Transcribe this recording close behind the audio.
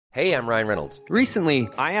Hey, I'm Ryan Reynolds. Recently,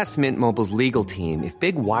 I asked Mint Mobile's legal team if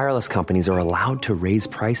big wireless companies are allowed to raise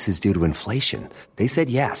prices due to inflation. They said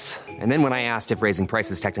yes. And then when I asked if raising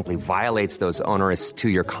prices technically violates those onerous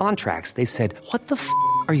two-year contracts, they said, "What the f***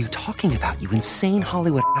 are you talking about, you insane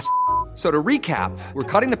Hollywood ass?" So to recap, we're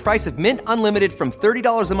cutting the price of Mint Unlimited from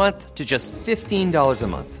 $30 a month to just $15 a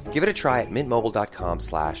month. Give it a try at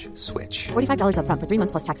mintmobile.com/switch. $45 up front for 3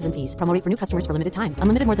 months plus taxes and fees. Promo rate for new customers for limited time.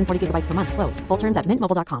 Unlimited more than 40 gigabytes per month. Slows full terms at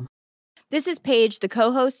mintmobile.com. This is Paige, the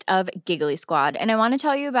co-host of Giggly Squad, and I want to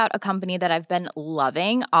tell you about a company that I've been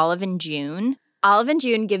loving, Olive & June. Olive &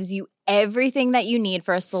 June gives you everything that you need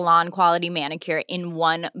for a salon-quality manicure in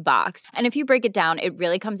one box. And if you break it down, it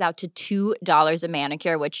really comes out to $2 a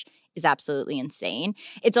manicure, which is absolutely insane.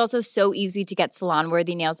 It's also so easy to get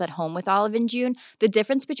salon-worthy nails at home with Olive & June. The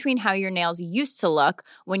difference between how your nails used to look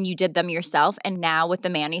when you did them yourself and now with the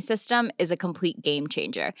Mani system is a complete game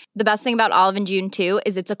changer. The best thing about Olive & June, too,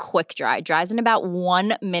 is it's a quick dry. Dries in about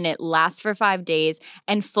 1 minute, lasts for 5 days,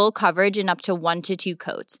 and full coverage in up to 1 to 2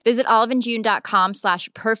 coats. Visit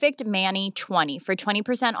oliveandjune.com/perfectmani20 for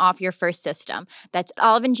 20% off your first system. That's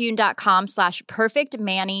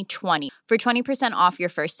oliveandjune.com/perfectmani20 for 20% off your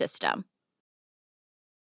first system.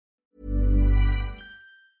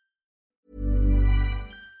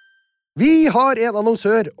 Vi har en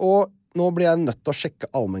annonsør, og nå blir jeg nødt til å sjekke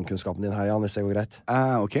allmennkunnskapen din her, Jan, hvis det går greit.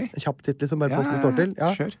 Ok. En kjapp titt, liksom, bare på hvordan det står til.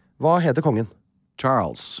 Ja. Kjør. Hva heter kongen?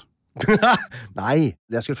 Charles. Nei,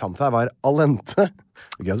 det jeg skulle fram til her var Alente.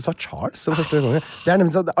 Gøy, du sa Charles som første konge. Det er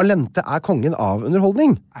nemlig sånn at Alente er kongen av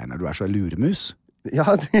underholdning. Nei, når du er så luremus. Ja,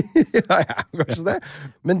 kanskje det.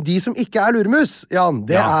 Men de som ikke er luremus, Jan,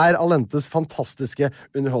 det er Alentes fantastiske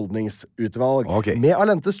underholdningsutvalg. Ok. Med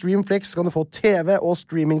Alente Streamflex kan du få TV og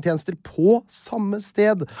streamingtjenester på samme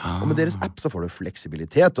sted. Og med deres app så får du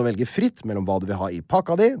fleksibilitet og velge fritt mellom hva du vil ha i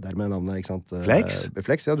pakka di. Dermed navnet, ikke sant? Flex.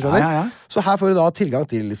 Flex, ja, du skjønner. Ja. Så her får du da tilgang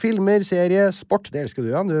til filmer, serie, sport. Det elsker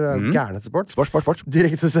du, Jan. Du er gæren etter sport. Sport.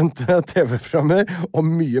 Direktesendte TV-programmer og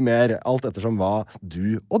mye mer. Alt ettersom hva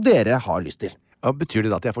du og dere har lyst til. Betyr det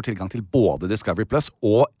da at jeg får tilgang til både Discovery Plus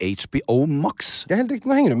og HBO Max? Det er helt riktig,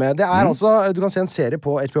 nå henger du med. Det er altså, du kan se en serie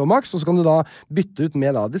på HBO Max, og så kan du da bytte ut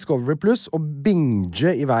med da Discovery Plus og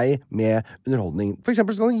binge i vei med underholdning. For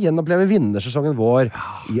eksempel så kan du gjenoppleve vinnersesongen vår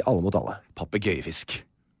i Alle mot alle. Papegøyefisk.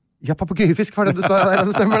 Ja, papegøyefisk var det du sa der,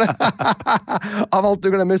 det stemmer det. Av alt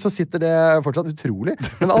du glemmer, så sitter det fortsatt utrolig.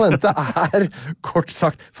 Men Alente er kort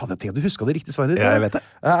sagt... Faen, jeg tenkte du husket det riktige svaret ditt. Ja, jeg vet det.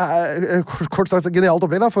 Kort sagt, genialt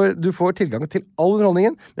opplegg da, for du får tilgang til all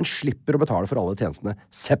underholdningen, men slipper å betale for alle tjenestene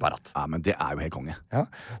separat. Ja, men det er jo helt konge. Ja,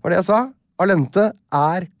 var det jeg sa. Alente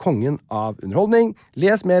er kongen av underholdning.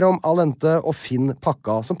 Les mer om Alente og finn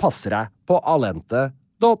pakka som passer deg på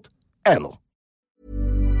alente.no.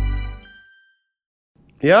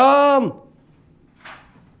 Jan!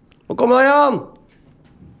 Må komme deg, Jan!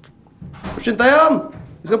 Skynd deg, Jan!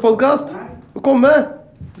 Vi skal ha podcast. Må komme!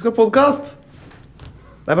 Vi skal ha podcast.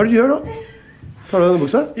 Nei, hva er det du gjør nå? Tar du denne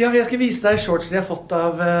buksa? Ja, jeg skal vise deg shortsen jeg har fått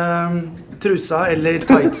av trusa, eller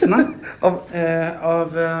tightsene.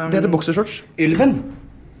 Det heter boxershorts. Ylven.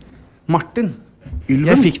 Martin.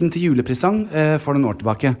 Ylven? Jeg fikk den til julepresang for noen år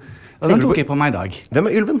tilbake. Og den tok jeg på meg i dag. Hvem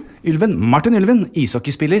er Ylven? Martin Ylven,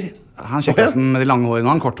 ishockeyspiller. Han kjekkasten med det lange håret. Nå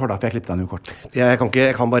har han kort hår da, for jeg klippet han jo kort. Jeg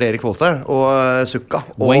kan bare Erik Volte og Sukka.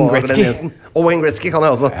 Og Wayne Gretzky. Og Wayne Gretzky kan jeg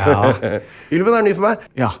også. Ja. Ylven er ny for meg.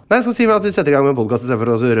 Ja. Nei, så sier vi at vi setter i gang med en podcast i stedet for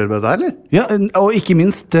å røre med dette her, eller? Ja, og ikke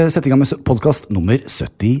minst sette i gang med podcast nummer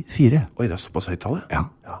 74. Oi, det er såpass høyt tallet. Ja.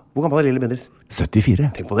 Hvor gammel er Lille Bendriss?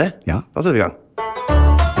 74. Tenk på det. Ja. Da setter vi i gang.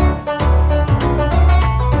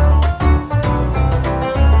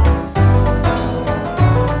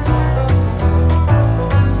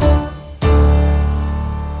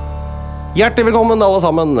 Hjertelig velkommen alle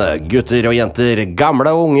sammen, gutter og jenter,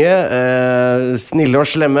 gamle og unge, snille og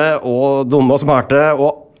slemme og dumme og smarte,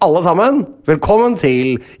 og alle sammen, velkommen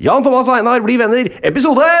til Jan Thomas og Einar blir venner,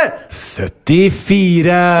 episode 74!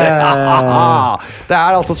 Det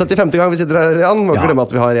er altså 75. gang vi sitter her, Jan. Må ikke glemme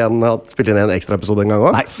at vi har spilt inn en ekstra episode en gang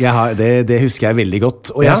også. Nei, det husker jeg veldig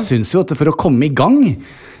godt. Og jeg synes jo at for å komme i gang,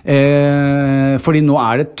 fordi nå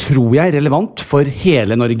er det, tror jeg, relevant for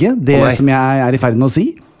hele Norge, det som jeg er i ferd med å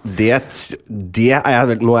si. Det er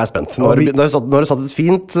jeg nå er jeg spent. Nå har du satt et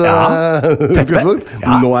fint utgangspunkt.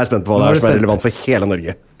 Nå er jeg spent på hva det er som er relevant for hele Norge.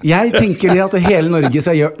 Jeg tenker at hele Norge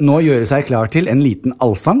skal nå gjøre seg klar til en liten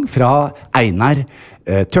allsang fra Einar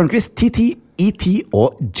Tørnquist, TT, ET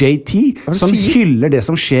og JT, som hyller det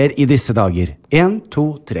som skjer i disse dager. 1,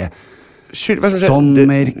 2, 3.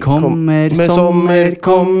 Sommer kommer, sommer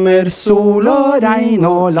kommer, sol og regn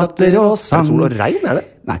og latter og sang. Sol og regn, er det?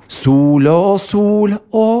 Nei, sol og sol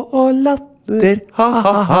og latter latter,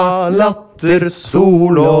 ha-ha-ha, latter,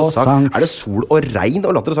 sol og sang. Er det sol og regn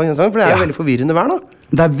og latter og sang i den sangen? For det er jo veldig forvirrende vær, da.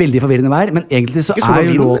 Det er veldig forvirrende vær, men egentlig så Ikke sol og er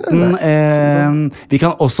jo vind, låten Vi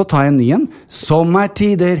kan også ta en ny en.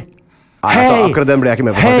 Sommertider. Nei, akkurat den ble jeg ikke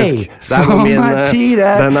med på, faktisk.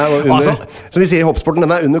 Sommertider. Den er under, som vi sier i hoppsporten,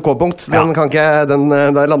 den er under K-punkt. Den kan ikke, den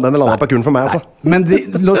lander på kulen for meg, altså. Men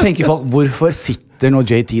nå tenker folk, hvorfor sitter nå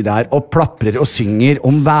JT der og plaprer og synger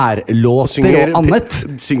om værlåter og annet?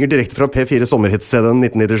 Synger direkte fra P4 Sommerhits-CD-en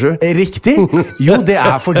 1997. Riktig. Jo, det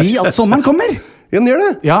er fordi at sommeren kommer. Ja, den gjør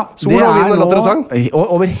det. Ja, Sol og vind og latter og sang.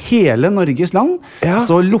 Og over hele Norges land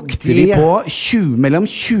så lukter vi på mellom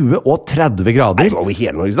 20 og 30 grader. Er det over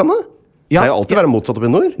hele Norges land, da? Ja, det er jo alltid være motsatt oppe i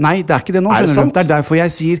nord. Nei, det er ikke det nå, Er det skjønner du. sant? Det er derfor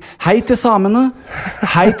jeg sier hei til samene,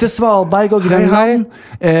 hei til Svalbard og Grønland,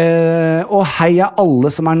 og hei av alle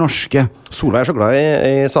som er norske. Solveig er så glad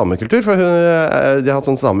i samekultur, for de har hatt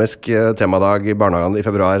sånn samisk temadag i barnehagen i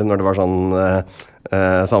februar, når det var sånn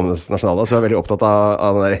samenes nasjonaldag, så jeg er veldig opptatt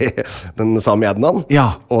av den samiednan.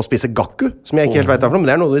 Ja. Og spise gakku, som jeg ikke helt vet for noe, men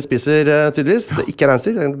det er noe de spiser tydeligvis. Det er ikke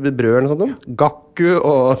reinsdyr, det er brød eller noe sånt. Gakku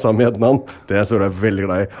og samiednan, det er Solveig veldig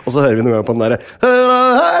glad i. Og så hører vi noen gang på den der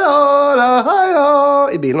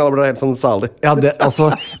i bilen, og da blir det helt sånn salig. Ja,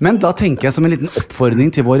 men da tenker jeg som en liten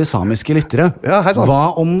oppfordring til våre samiske lyttere. Ja, hei sann.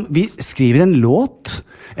 Hva om vi skriver en låt?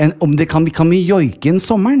 Kan vi joike inn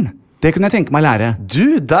sommeren? Det kunne jeg tenke meg å lære.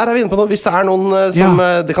 Du, der er vi inne på noe. Hvis det er noen som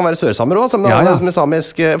det kan være sørsamer også, som er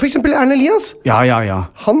samisk. For eksempel Erlend Elias. Ja.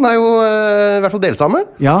 Han er jo i hvert fall delsame.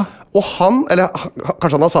 Ja. Og han, eller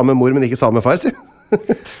kanskje han har samme mor, men ikke samme far, sier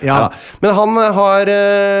Ja. Men han har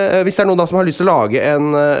hvis det er noen da som har lyst til å lage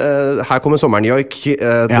en her kommer sommeren-joik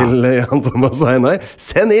til Jan Thomas og Einar,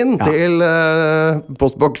 send inn til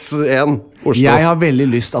postboks 1 Oslo. Jeg har veldig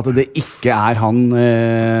lyst at det ikke er han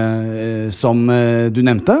som du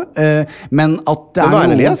nevnte, men at det er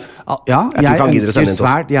noen Elias? Ja, jeg ønsker sende inn til oss.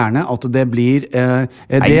 svært gjerne at det blir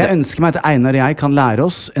det jeg ønsker meg at Einar og jeg kan lære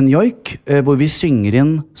oss en joik hvor vi synger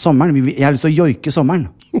inn sommeren. Jeg har lyst til å joike sommeren.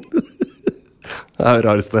 Det er jo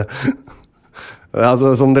rareste.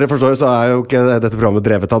 Altså, som dere forstår, så er jo ikke dette programmet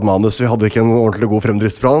drevet av et manus. Vi hadde ikke en ordentlig god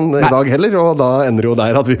fremdriftsplan i dag heller, og da ender jo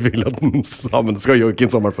der at vi vil at sammen skal joike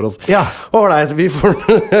inn sommeren for oss. Ja. Ålreit, vi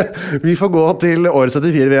får gå til år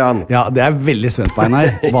 74, Vian. Ja, det er jeg veldig spent på,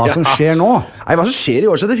 Einar. Hva som skjer nå? Nei, hva som skjer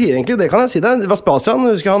i år 74 egentlig, det kan jeg si deg.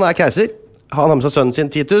 Vespasian, husker han er keiser. Han har med seg sønnen sin,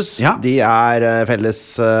 Titus. Ja. De er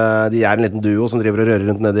de er en liten duo som driver og rører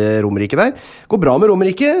rundt nede i Romerike der. Går bra med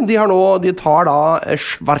Romerike. De tar da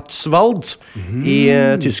Schwarzwald i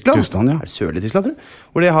Tyskland. Tyskland, ja. Er det sørlig Tyskland, tror jeg?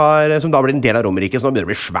 Hvor de har, som da blir en del av Romerike, så nå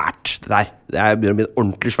begynner det å bli svært. Det begynner å bli et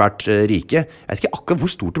ordentlig svært rike. Jeg vet ikke akkurat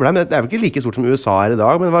hvor stort det ble, men det er vel ikke like stort som USA er i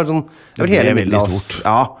dag, men det var sånn, det var hele Middelhavs.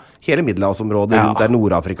 Ja, hele Middelhavsområdet rundt der,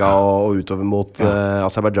 Nord-Afrika og utover mot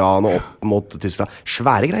Aserbaidsjan og opp mot Tyskland.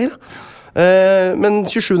 Svære greier, da. Men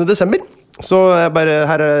 27. desember så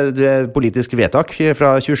her er det politisk vedtak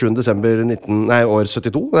fra 27. desember år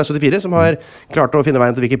 74 som har klart å finne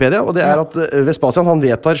veien til Wikipedia, og det er at Vespasian han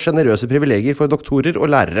vedtar generøse privilegier for doktorer og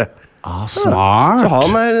lærere. Smart. Så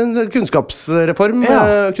han er en kunnskapsreform,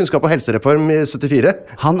 kunnskap- og helsereform i 74.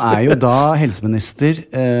 Han er jo da helseminister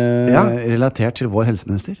relatert til vår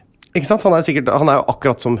helseminister. Ikke sant? Han er jo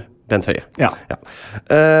akkurat som Bent Høie. Ja.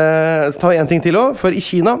 Så tar vi en ting til også. For i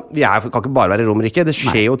Kina, kan ikke bare være Romerike. Det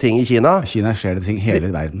skjer jo ting i Kina. I Kina skjer det ting hele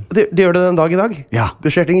verden. Det gjør det den dag i dag. Ja.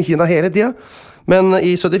 Det skjer ting i Kina hele tida. Men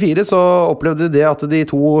i 74 så opplevde de det at de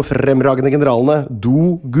to fremragende generalene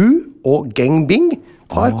Du Gu og Geng Bing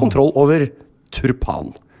tar kontroll over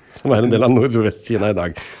Turpan, som er en del av Nordvest-Kina i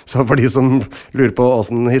dag. Så for de som lurer på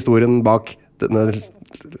hvordan historien bak denne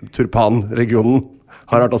Turpan-regionen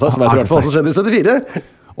har vært av seg, så vet du i hvert fall hva som skjedde i 74.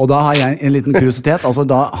 Og da har jeg en liten kuriositet, altså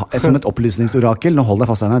da, som et opplysningsorakel. Nå hold deg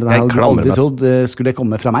fast, Einar. Det hadde du aldri trodd skulle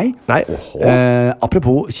komme fra meg. Nei,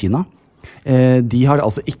 apropos Kina. De har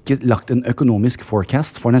altså ikke lagt en økonomisk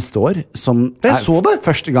forecast for neste år, som er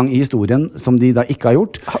første gang i historien som de da ikke har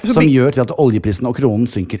gjort, som gjør til at oljeprisen og kronen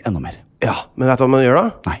synker enda mer. Ja, men vet du hva man gjør da?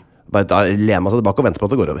 Nei. Bare da lener man seg tilbake og venter på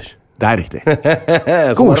at det går over. Det er riktig.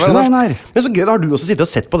 Koselig, Einar. Men så gøy, da har du også sittet og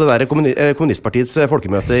sett på det der kommunistpartiets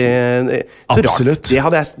folkemøte Absolutt. Det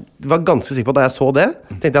var ganske sikker på da jeg så det.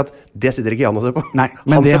 Tenkte jeg at det sitter ikke Jan og ser på. Nei,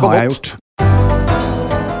 men det har jeg gjort.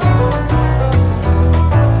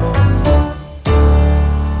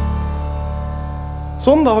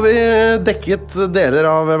 Sånn, da har vi dekket deler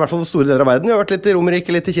av, i hvert fall store deler av verden. Vi har vært litt i Romerike,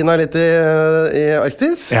 litt i Kina, litt i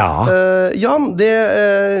Arktis. Ja. Jan, det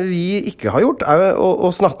vi ikke har gjort er å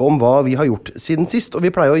snakke om hva vi har gjort siden sist, og vi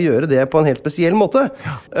pleier å gjøre det på en helt spesiell måte.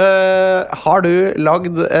 Har du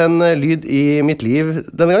lagd en lyd i mitt liv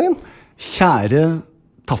denne gangen? Kjære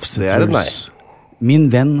Det er et nei. Min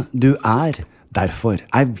venn du er, derfor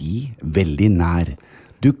er vi veldig nær.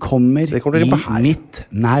 Du kommer Det kommer til å i rippe her. mitt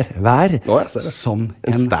nærvær Å, jeg ser det. som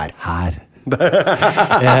En en stær. hær.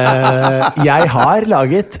 Jeg har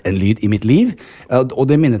laget en lyd i mitt liv, og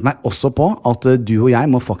det minnet meg også på at du og jeg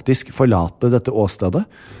må faktisk forlate dette åstedet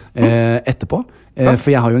etterpå. For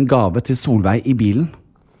jeg har jo en gave til Solveig i bilen.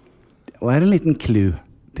 Og er en liten clue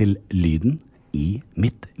til lyden i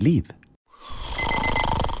mitt liv.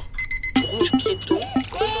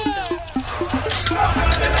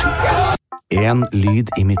 En lyd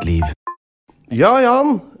i mitt liv. Ja,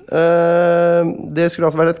 Jan. Det skulle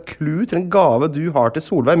altså være et clue til en gave du har til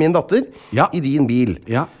Solveig, min datter, Ja. i din bil.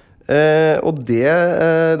 Ja. Og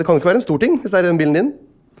det kan jo ikke være en stor ting hvis det er den bilen din.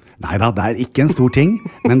 Neida, det er ikke en stor ting,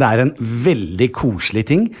 men det er en veldig koselig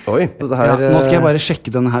ting. Oi, dette her, Ja, nå skal jeg bare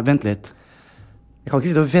sjekke denne her. Vent litt. Jeg kan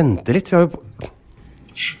ikke sitte og vente litt. Vi har jo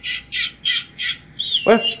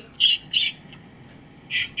Oi.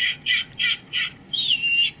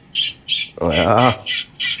 Å ja.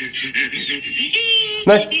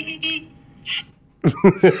 Nei.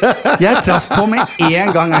 Jeg traff på med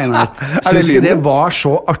en gang, Einar. Er det Synes ikke det lyden? var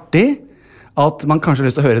så artig at man kanskje har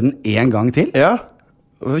lyst til å høre den en gang til? Ja.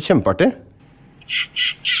 Det var kjempeartig.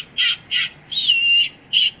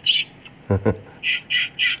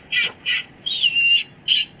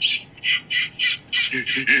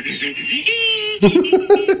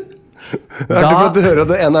 Det er artig for at du hører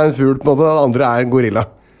at det ene er en fugl, på en måte, og det andre er en gorilla.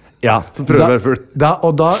 Ja. Som prøver å være fugl.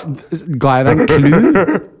 Og da ga jeg deg en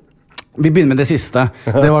clue. Vi begynner med det siste.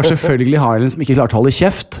 Det var selvfølgelig Harlem som ikke klarte å holde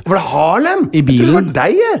kjeft Var det Harlem? i bilen. Jeg tror det var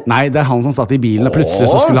deg, jeg. Nei, det er han som satt i bilen, og plutselig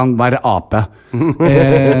så skulle han være ape.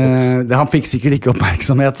 Han fikk sikkert ikke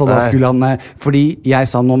oppmerksomhet, så da Nei. skulle han fordi jeg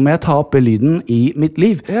sa nå må jeg ta opp lyden i mitt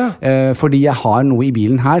liv. Ja. Fordi jeg har noe i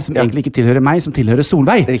bilen her som egentlig ikke tilhører meg, som tilhører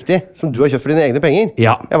Solveig. Riktig. Som du har kjøpt for dine egne penger.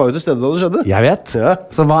 Ja. Jeg var jo til stede da det skjedde. Jeg vet. Ja.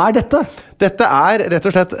 Så hva er dette? Dette er rett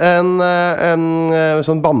og slett en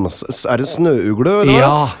sånn bamse. Er det snøugle? eller hva?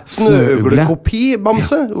 Ja, snøugle.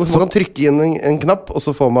 Snøuglekopi-bamse. Hvor man kan trykke inn en knapp, og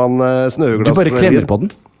så får man snøuglas. Du bare klemmer på den.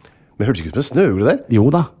 Men hørtes ikke ut som en snøugle der. Jo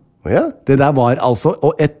da. Å ja. Det der var altså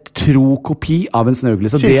et tro kopi av en snøugle.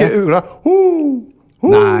 Så Sier det ikke ugla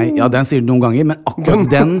Nei, ja, den sier du noen ganger, men akkurat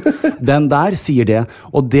den der sier det.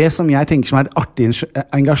 Og det som jeg tenker som er et artig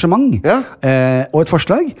engasjement, Ja. Og et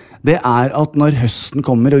forslag, det er at når høsten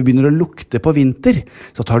kommer og vi begynner å lukte på vinter,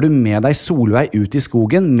 så tar du med deg Solveig ut i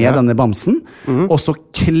skogen med denne bamsen, og så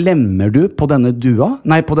klemmer du på denne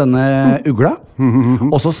på denne ugla,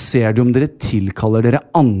 og så ser du om dere tilkaller dere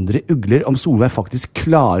andre ugler, om Solveig faktisk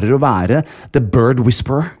klarer å være the bird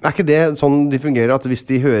whisperer. Er ikke det sånn de fungerer, at hvis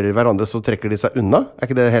de hører hverandre, så trekker de seg unna? Er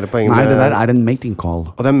ikke det hele poenget? Nei, det der er en mating call.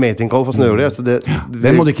 Og det er mating call for snøugler. Altså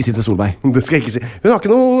det må du ikke si til Solveig. Det skal jeg ikke si. Hun har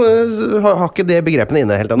ikke noe har ikke det begrepene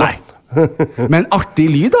inne helt ennå. Nei. Men artig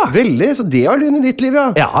lyd, da. Veldig, så det har lyden i ditt liv, ja.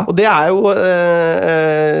 Ja. Og det er jo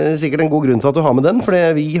sikkert en god grunn til at du har med den, for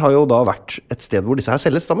vi har jo da vært et sted hvor disse her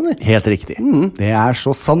selges sammen. Helt riktig. Det er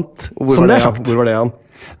så sant Hvor som var det er Jan? sagt. Hvor var det, Jan?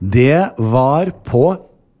 Det var på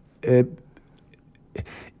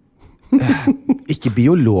ikke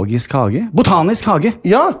biologisk hage. Botanisk hage.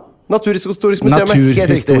 Ja! Naturhistorisk museum.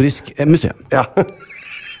 Naturhistorisk museum. Ja.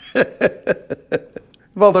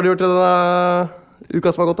 Hva annet har du gjort i denne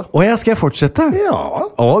uka som har gått, da? Og skal jeg fortsette? Ja.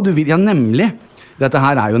 Du vil, ja, nemlig. Dette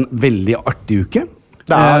her er jo en veldig artig uke.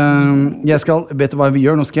 Det er- Vet du hva vi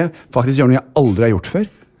gjør? Nå skal jeg faktisk gjøre noe jeg aldri har gjort før.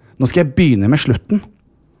 Nå skal jeg begynne med slutten.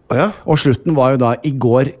 Å ja. Og slutten var jo da i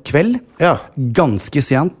går kveld, Ja. ganske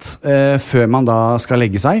sent, før man da skal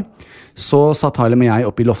legge seg. Så satt Harlem og jeg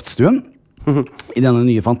oppe i loftstuen, i denne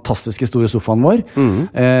nye fantastiske store sofaen vår,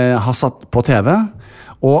 har satt på TV,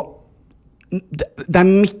 og det er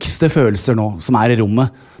mikste følelser nå som er i rommet.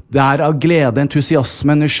 Det er av glede,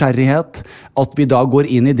 entusiasme, nysgjerrighet, at vi da går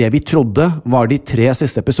inn i det vi trodde var de 3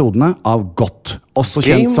 siste episodene av GOT, også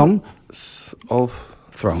kjent som Of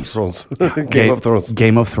Thrones. Game of Thrones.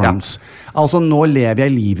 Game of Thrones. Ja. Altså, nå lever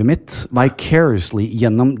jeg livet mitt vicariously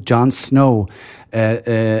gjennom Jon Snow,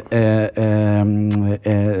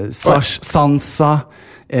 Sansa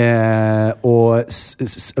og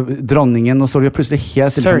dronningen. Og så er det plutselig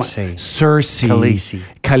helt stille for meg. Cersei.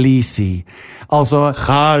 Khaleesi. Altså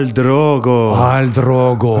Khal Drogo. Han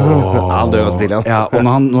dør av stille, ja. Og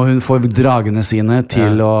når hun får dragene sine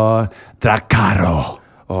til å Drakkaro.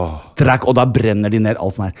 Og da brenner de ned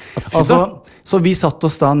alt som er. Altså, så vi satt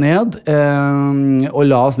oss da ned og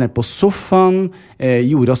la oss ned på sofaen,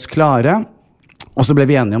 gjorde oss klare. Og så ble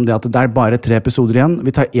vi enige om det at det er bare 3 episoder igjen.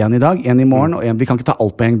 Vi tar 1 i dag, 1 i morgen, og vi kan ikke ta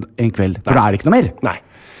alt på en kveld, for da er det ikke noe mer. Nei.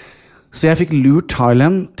 Så jeg fikk lurt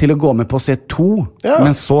Harlem til å gå med på å se 2,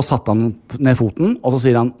 men så satte han ned foten, og så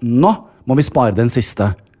sier han, nå må vi spare den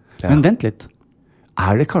siste. Men vent litt,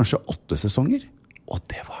 det kanskje 8 sesonger? Og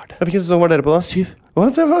det var det. Hvilken sesong var dere på da? 7.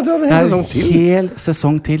 Det var en hel sesong til? Hel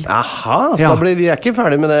sesong til. Aha, så vi ikke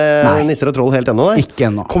ferdig med det Nisser og Troll helt ennå, nei? Ikke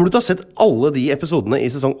ennå. Kommer du til å ha sett alle de episodene i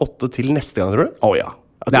sesong 8 til neste gang, tror du? Ja.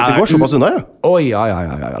 Det går såpass unna, ja? Ja. Jeg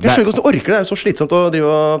skjønner ikke hvordan du orker det, det er jo så slitsomt å drive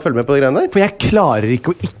og følge med på de greiene der. For jeg klarer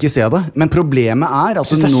ikke å ikke se det, men problemet at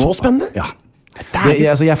Synes det er så spennende? Ja.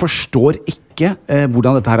 Jeg forstår ikke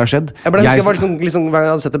hvordan dette her har skjedd. Jeg var liksom, hver gang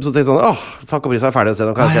jeg hadde sett episode til sånn, takk og pris, jeg er ferdig å se,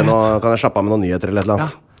 nå kan jeg se noe, kan jeg slappe av med noen nyheter eller et eller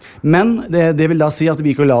annet. Ja. Men det vil da si at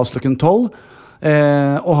vi ikke la oss klokken 12,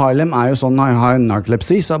 og Harlem jo sånn, han har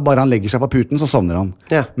narkolepsi, så bare han legger seg på puten, så sovner han.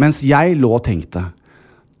 Ja. Mens jeg lå og tenkte,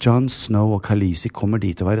 Jon Snow og Khaleesi kommer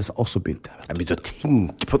dit å være, og så begynte jeg. Jeg begynte å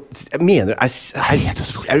tenke på, jeg mener, are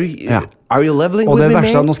you leveling og with det me,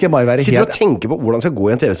 verste, nå skal jeg bare være sitter helt... du og tenker på hvordan skal gå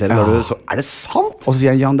i en TV-serie når du så, det sant? Og så sier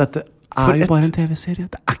jeg, Jan, dette jo bare en TV-serie,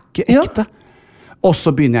 det ikke ekte. Og så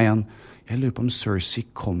begynner jeg igjen, jeg lurer på om Cersei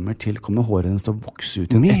kommer håret hennes til å vokse ut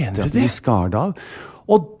etter at de skar det av.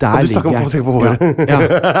 Og der ligger jeg. Og du snakker om å tenke på håret. Ja.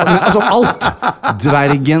 Men altså alt.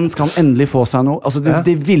 Dvergen skal endelig få seg noe. Altså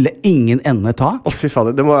det ville ingen ende ta. Fy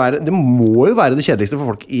fader, det må jo være det kjedeligste for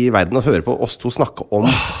folk i verden å høre på oss to snakke om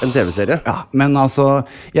en TV-serie. Ja, men altså,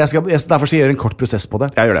 derfor skal jeg gjøre en kort prosess på det.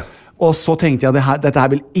 Jeg gjør det. Og så tenkte jeg, dette her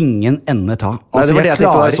vil ingen ende ta. Altså, det var det jeg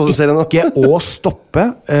klarer ikke å stoppe.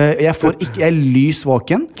 Jeg er lys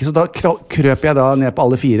våken. Så da krøp jeg da ned på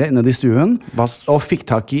alle 4 ned i stuen, og fikk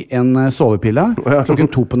tak i en sovepille klokken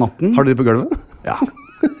 2 på natten. Har du det på gulvet? Ja.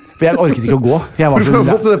 For jeg orket ikke å gå. Hvorfor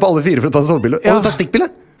måtte du ned på alle 4 for å ta en sovepille? Og du tar stikkpille?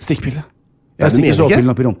 Stikkpille. Jeg stikker sovepillen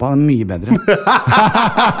opp i rumpa, det mye bedre.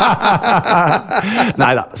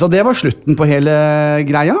 Neida, så det var slutten på hele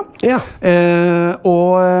greia. Ja.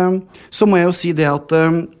 Og så må jeg jo si det at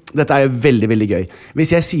dette jo veldig, veldig gøy.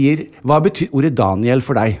 Hvis jeg sier, hva betyr ordet Daniel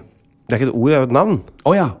for deg? Det ikke et ord, det jo et navn.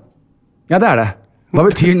 Ja. Ja, det det. Hva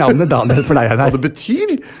betyr navnet Daniel for deg? Hva det betyr?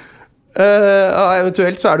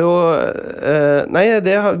 Eventuelt så det jo nei,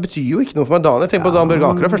 det betyr jo ikke noe for meg. Daniel, jeg tenker på Dan Børge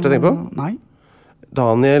Aker, det første jeg tenker på. Nei.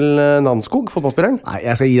 Daniel Nanskog, fotballspilleren. Nei,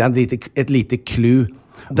 jeg skal gi deg et lite clue.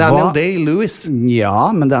 Daniel Day-Lewis.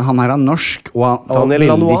 Ja, men han er norsk og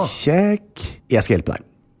veldig kjekk. Jeg skal hjelpe deg,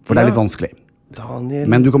 for det litt vanskelig. Daniel.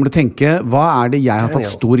 Men du kommer til å tenke, hva det jeg har tatt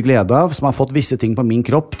stor glede av, som har fått visse ting på min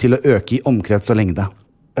kropp til å øke i omkrets og lengde?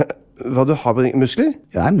 Hva du har på muskler?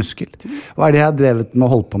 Ja, muskel. Hva det jeg har drevet med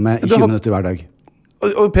å holde på med i 20 minutter hver dag?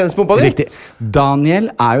 Og penispumpa di? Riktig. Daniel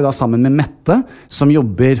jo da sammen med Mette, som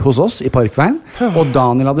jobber hos oss i Parkveien, og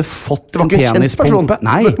Daniel hadde fått en penispumpe.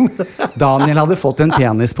 Nei, Daniel hadde fått en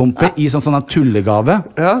penispumpe i sånn tullegave.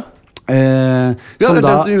 Ja. Det den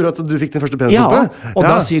som gjorde at du fikk den første penispumpe? Ja, og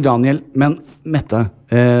da sier Daniel, men Mette,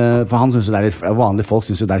 for han synes jo det litt vanlige folk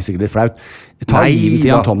synes jo det sikkert litt flaut. Ta gi den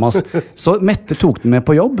til Jan Thomas. Så Mette tok den med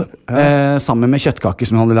på jobb, sammen med kjøttkaker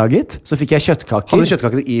som hun hadde laget. Så fikk jeg kjøttkaker. Hadde du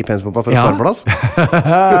kjøttkaker i penispumpa for å spare plass?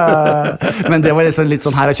 Men det var litt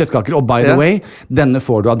sånn, her kjøttkaker. Og by the way, denne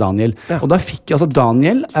får du av Daniel. Og da fikk jeg, altså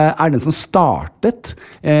Daniel den som startet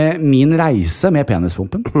min reise med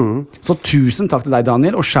penispumpen. Så tusen takk til deg,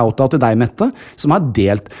 Daniel, og shout-out til deg, Mette, som har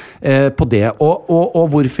delt på det. Og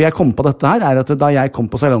hvorfor jeg kom på dette her, at da jeg kom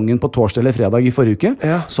på salongen på torsdag eller fredag i forrige uke,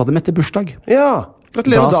 så hadde Mette bursdag. Ja,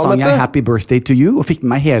 da sang jeg Happy Birthday to you og fikk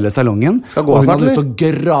med meg hele salongen, og hun hadde lyst til å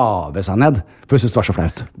grave seg ned, for jeg synes det var så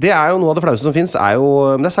flaut. Det jo noe av det flaueste som finnes,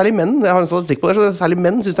 men det særlig menn. Jeg har en statistikk på det, så særlig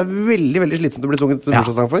menn synes det veldig, veldig slitsomt å bli sunget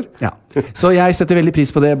bursdagssang for. Ja. Så jeg setter veldig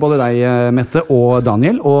pris på det, både deg, Mette, og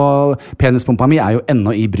Daniel, og penispumpa mi jo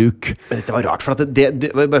ennå i bruk. Men dette var rart, for at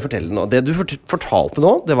bare fortell nå. Det du fortalte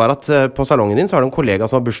nå, det var at på salongen din så har du en kollega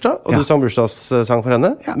som har bursdag, og du sang bursdagssang for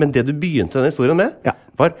henne, men det du begynte denne historien med,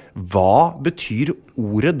 var, hva betyr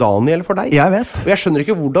ordet Daniel for deg? Jeg vet. Og jeg skjønner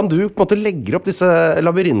ikke hvordan du på en måte legger opp disse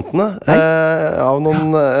labyrintene av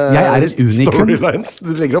noen et unikum. Storylines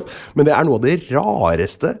du legger opp, men det noe av det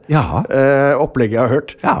rareste opplegget jeg har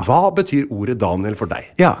hørt. Hva betyr ordet Daniel for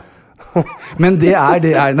deg? Ja. Men det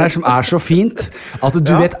det som så fint, at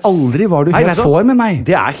du vet aldri hva du helt får med meg.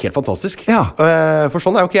 Det helt fantastisk. Ja. For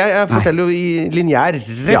sånn jo ikke jeg. Jeg forteller jo i lineær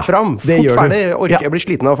rett fram. Fort ferdig. Orker jeg blir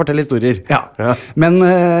sliten av å fortelle historier. Ja. Men,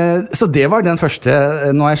 så det var den første.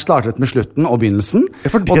 Nå har jeg startet med slutten og begynnelsen.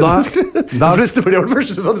 For det var det første du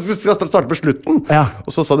sa, du skal starte med slutten.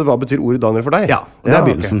 Og så sa du, hva betyr ordet Daniel for deg? Ja, det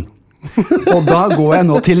begynnelsen. Og da går jeg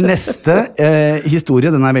nå til neste historie.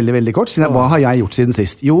 Den er veldig, veldig kort. Hva har jeg gjort siden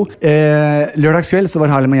sist? Jo, lørdagskveld så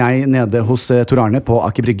var Harlem og jeg nede hos Tor Arne på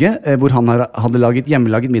Aker Brygge, hvor han hadde laget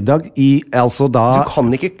hjemmelaget middag i, altså da...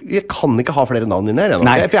 Jeg kan ikke ha flere navn inne her.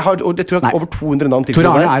 Nei. Jeg tror jeg har over 200 navn til. Tor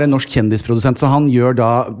Arne er en norsk kjendisprodusent, så han gjør da,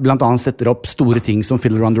 blant annet setter opp store ting som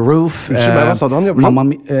Fiddler on the Roof. Unnskyld meg, hva sa du han jobber som?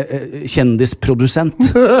 Kjendisprodusent.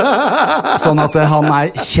 Sånn at han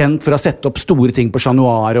er kjent for å sette opp store ting på Chat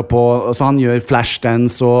Noir og på, så han gjør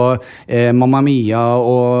Flashdance og Mamma Mia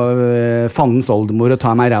og Fandens oldemor og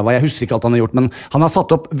Ta meg ræva. Jeg husker ikke alt han har gjort, men han har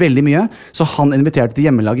satt opp veldig mye, så han inviterte til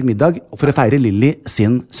hjemmelaget middag for å feire Lilly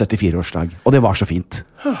sin 74-årsdag. Og det var så fint.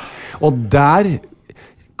 Og der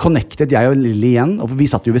connectet jeg og Lilly igjen, og vi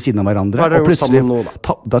satt jo ved siden av hverandre, og plutselig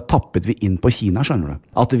da tappet vi inn på Kina, skjønner du?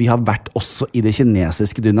 At vi har vært også i det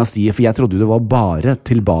kinesiske dynastiet, for jeg trodde det var bare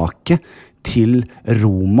tilbake til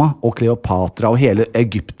Roma og Kleopatra og hele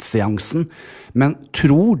Egypt-seansen. Men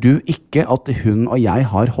tror du ikke at hun og jeg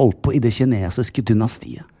har holdt på i det kinesiske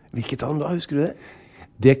dynastiet? Hvilket av dem da, husker du det?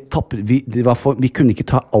 Vi kunne ikke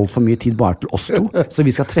ta alt for mye tid bare til oss to, så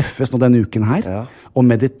vi skal treffes nå denne uken her, og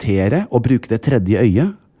meditere og bruke det tredje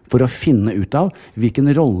øyet for å finne ut av hvilken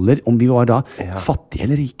roller, om vi var da fattige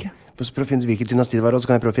eller rike. Prøv å finne ut hvilket dynasti det var, og så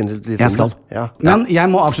kan jeg prøve å finne litt. Jeg skal. Men jeg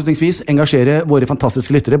må avslutningsvis engasjere våre fantastiske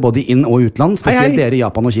lyttere, både inn- og utland, spesielt dere i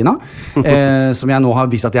Japan og Kina, som jeg nå har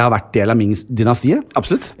vist at jeg har vært del av Ming-dynastiet.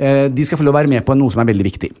 Absolutt. De skal få lov å være med på noe som er veldig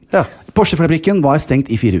viktig. Porsche-fabrikken var stengt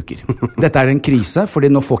i 4 uker. Dette er en krise, fordi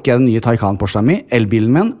nå får ikke jeg den nye Taycan-Porsche mi, elbilen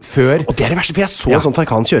min, før... Og det er det verste, for jeg så en sånn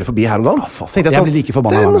Taycan kjøre forbi her om dagen. Jeg blir like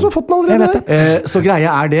forbannet. Det er noen som har fått den allerede. Jeg vet det. Så greia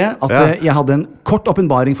er det at jeg hadde en kort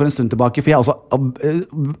åpenbaring for en stund tilbake, for jeg også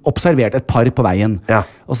observert et par på veien.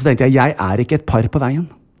 Og så tenkte jeg er ikke et par på veien.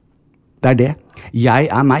 Det er det.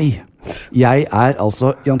 Jeg er meg. Jeg er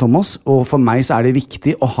altså Jan Thomas, og for meg så er det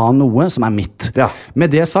viktig å ha noe som er mitt. Med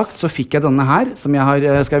det sagt så fikk jeg denne her, som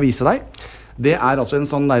jeg skal vise deg. Det er altså en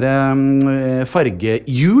sånn der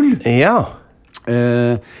fargehjul.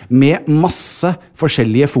 Med masse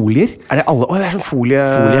forskjellige folier. Er det alle? Det er sånn folie.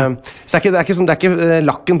 Så det er ikke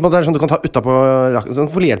lakken på det, det er sånn du kan ta utenpå lakken. Sånn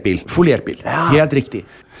foliert bil. Foliert bil, helt riktig.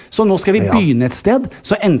 Så nå skal vi begynne et sted,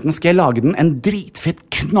 så enten skal jeg lage den en dritfett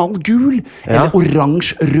knallgul, eller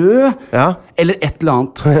oransje-rød, eller et eller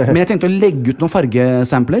annet. Men jeg tenkte å legge ut noen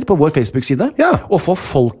fargesampler på vår Facebook-side, og få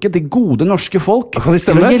folket, det gode norske folk,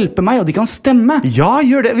 til å hjelpe meg, og de kan stemme. Ja,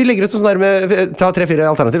 gjør det. Vi legger ut sånn der med ta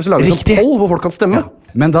 3-4 alternativer, så lager vi sånn poll hvor folk kan stemme.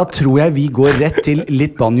 Men da tror jeg vi går rett til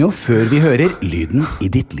litt banjo før vi hører lyden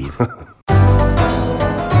i ditt liv.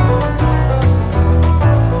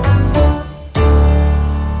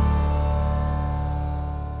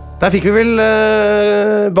 Der fikk vi vel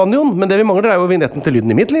banjoen, men det vi mangler er jo vignetten til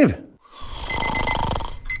lyden i mitt liv.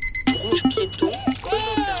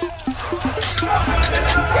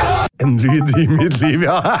 En lyd i mitt liv,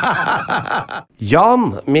 Jan,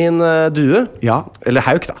 min due, eller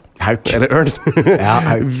hauk da. Hauk. Eller ørn.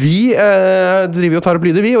 Hauk. Vi driver og tar opp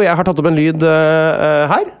lyder, og jeg har tatt opp en lyd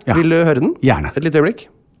her. Vil du høre den? Gjerne. Et lite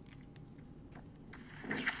øyeblikk.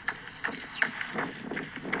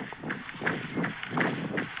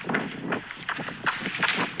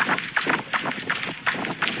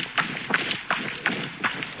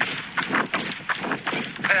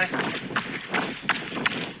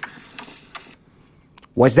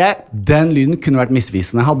 What's that? Den lyden kunne vært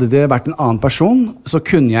misvisende. Hadde det vært en annen person, så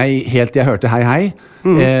kunne jeg, helt til jeg hørte hei hei,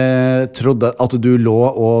 trodde at du lå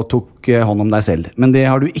og tok hånd om deg selv. Men det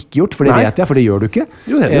har du ikke gjort, for det vet jeg, for det gjør du ikke.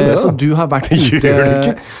 Jo, det det, så du har vært ute... Gjør du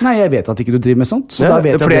ikke? Nei, jeg vet at ikke du driver med sånt. Så da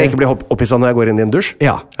vet fordi jeg ikke blir opphisset når jeg går inn i en dusj?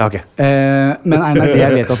 Ja. Okay. Men Einar, det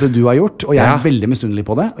jeg vet at du har gjort, og jeg er veldig misunnelig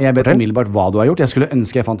på det, og jeg vet umiddelbart hva du har gjort. Jeg skulle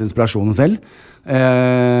ønske jeg fant inspirasjonen selv,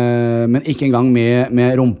 men ikke engang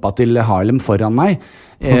med rumpa til Harlem foran meg,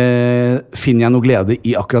 finner jeg noe glede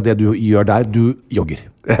i akkurat det du gjør der. Du jogger.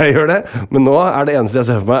 Jeg gjør det, men nå er det eneste jeg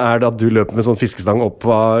ser for meg er at du løper med sånn fiskestang opp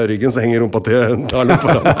av ryggen, så henger rumpa til Harlem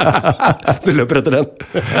foran meg. Så du løper etter den.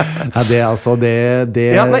 Ja, det er altså det er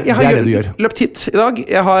det du gjør. Løpt hit i dag.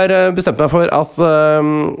 Jeg har bestemt meg for at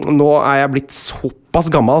nå er jeg blitt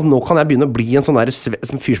såpass gammel. Nå kan jeg begynne å bli en sånn der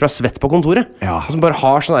fyr som er svett på kontoret. Som bare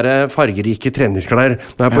har sånne der fargerike treningsklær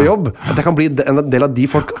når jeg er på jobb. At jeg kan bli en del av de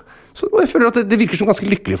folka. Så jeg føler at det virker som ganske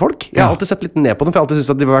lykkelige folk. Jeg har alltid sett litt ned på dem, for jeg har alltid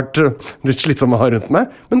syntes at de har vært litt slitsomme å ha rundt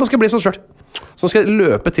meg. Men nå skal jeg bli sånn selv. Så nå skal jeg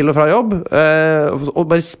løpe til og fra jobb og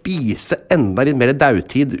bare spise enda litt mer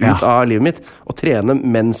dautid ut av livet mitt, og trene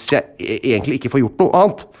mens jeg egentlig ikke får gjort noe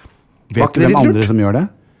annet. Vet du hvem andre som gjør det?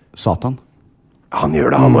 Satan. Han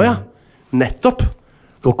gjør det, han også, Nettopp.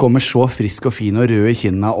 Og kommer så frisk og fin og rød i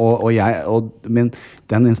kinna, men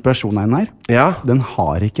den inspirasjonen her, den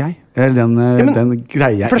har ikke jeg. Eller den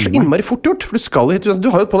greier jeg. For det så innmari fort gjort, for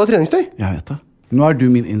du har jo på deg treningstøy. Jeg vet det. Nå er du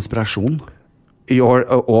min inspirasjon.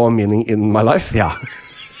 Og meaning in my life. Ja,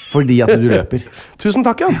 fordi at du løper. Tusen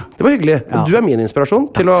takk, Jan. Det var hyggelig. Ja. Du er min inspirasjon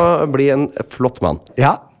til å bli en flott mann.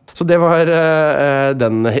 Ja. Så det var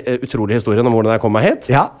den utrolige historien om hvordan jeg kom meg hit.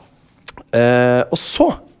 Ja. Og så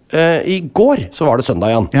i går så var det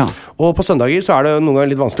søndag igjen. Ja. Og på søndager så er det noen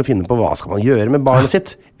ganger litt vanskelig å finne på hva skal man gjøre med barnet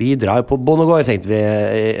sitt. Vi drar på bondegård, tenkte vi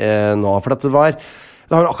nå, for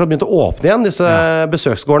det har akkurat begynt å åpne igjen, disse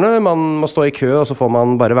besøksgårdene. Man må stå i kø, og så får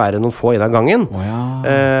man bare være noen få inn av gangen.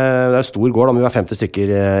 Det er stor gård, om vi var 50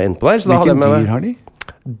 stykker innpå der. Så hvilken dyr har de?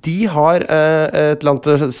 De har et eller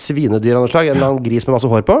annet svinedyr av noe slag, en eller annen gris med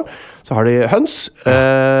masse hår på. Så har de høns,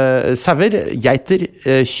 sauer, geiter,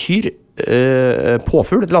 kyr,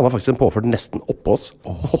 påfugl. Det landet faktisk en påfugl nesten oppå oss.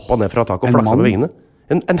 Hoppet ned fra taket og flakset med vingene.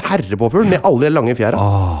 En herrepåfugl med alle lange fjæra.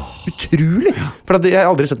 Utrolig! For jeg har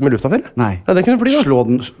aldri sett den med lufta før. Nei. Den kunne fly,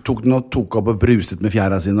 tok den opp og bruset med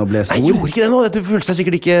fjæra sine og ble stor? Nei, jeg gjorde ikke det nå. Dette følte seg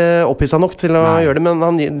sikkert ikke opphissa nok til å gjøre det, men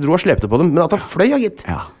han dro og slepte på dem. Men at han fløy, gitt.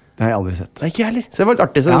 Ja. Det har jeg aldri sett. Nei, ikke heller. Så det var litt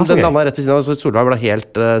artig. Så den landet rett ved siden av, så Solveig ble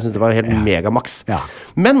syntes det var helt megamaks. Ja.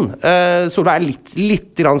 Men Solveig er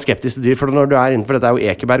litt grann skeptisk til dyr, for når du er innenfor dette er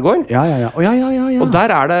jo Ekeberg gård. Ja. Og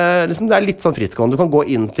der er det det er litt sånn frittgående. Du kan gå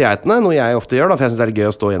inn til geitene, noe jeg ofte gjør, for jeg synes det er litt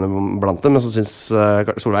gøy å stå gjennom blant dem, men så synes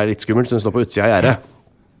Solveig er litt skummelt, så hun står på utsida av gjerdet.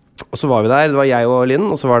 Og så var vi der, det var jeg og Linn,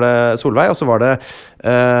 og så var det Solveig, og så var det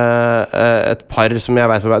et par som jeg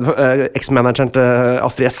vet eks-manageren til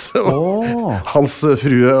Astrid S hans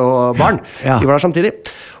frue og barn. De var der samtidig.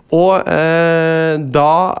 Og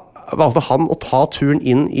da valgte han å ta turen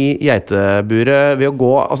inn i geiteburet ved å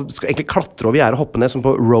gå, altså du skal egentlig klatre over gjerdet og hoppe ned som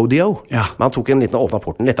på rodeo, men han tok en liten og åpnet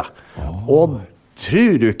porten litt da. Og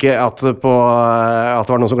tror du ikke at det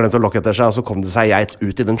var noen som glemte å lokke etter seg, og så kom det seg geit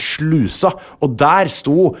ut i den slusa, og der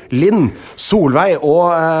sto Linn, Solveig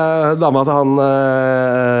og dama til han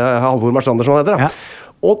Halvor Marsander, som han heter da.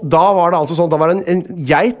 Og da var det altså sånn, da var det en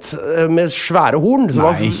geit med svære horn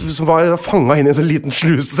som var fanget inn i en sånn liten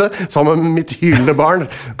sluse sammen med mitt hylende barn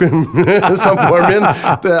samboeren min.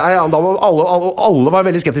 Alle var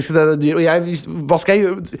veldig skeptiske til det dyr, og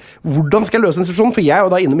hvordan skal jeg løse den situasjonen? For jeg er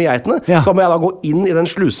jo da inne med geitene, så må jeg da gå inn i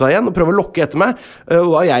den slusa igjen og prøve å lokke etter meg,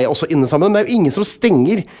 og da er jeg også inne sammen. Men det er jo ingen som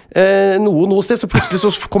stenger noe sted, så plutselig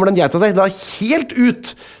så kommer den geita seg da helt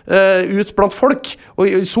ut blant folk,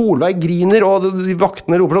 og Solveig griner, og de vaktene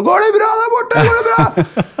roper, går det bra der borte, går det bra?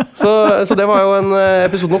 så det var jo en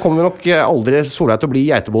episode. Nå kommer vi nok aldri Solveig til å bli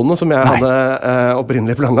geitebonde, som jeg hadde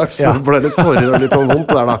opprinnelig planlagt, så det ble litt tårer og litt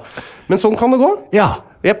vondt der da. Men sånn kan det gå.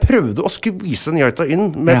 Jeg prøvde å skvise en geita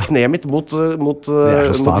inn med kneet mitt mot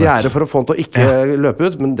gjerdet for å få den til å ikke løpe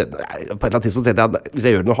ut, men på et eller annet tidspunkt tenkte jeg at hvis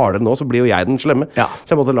jeg gjør det noe hardere nå, så blir jo jeg den slemme.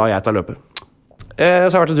 Så jeg måtte la geita løpe. Så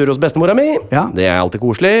har jeg vært en tur hos bestemora mi. Det er alltid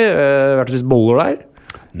koselig. Jeg har vært og spist boller der.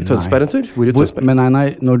 I Tønsberg en tur? Hvor i Tønsberg? Men nei,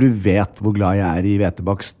 når du vet hvor glad jeg er i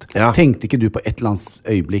hvetebakst, tenkte ikke du på et eller annet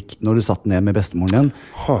øyeblikk når du satt ned med bestemoren din?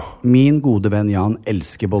 Min gode venn Jan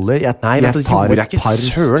elsker boller. Jeg tar et par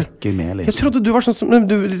stykker med, liksom. Jeg trodde du var sånn som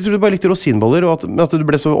du trodde bare likte rosinboller, og at du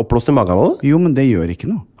ble så oppblåst i magen av det? Jo, men det gjør ikke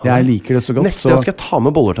noe. Jeg liker det så godt. Neste gang skal jeg ta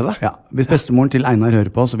med boller til deg. Hvis bestemoren til Einar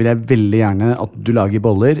hører på, så vil jeg veldig gjerne at du lager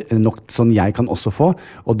boller, nok sånn jeg kan også få,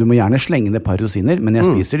 og du må gjerne slenge ned et par rosiner, men jeg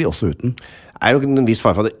spiser de også uten. Det er jo en viss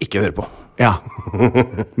far for at jeg ikke hører på.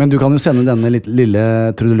 Men du kan jo sende denne lille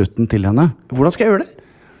trudelutten til henne. Hvordan skal jeg gjøre det?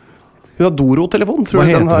 Hun har Doro-telefon. Hva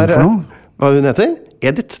heter hun for noe? Hva hun heter?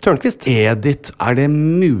 Edith Tørnqvist. Edith, er det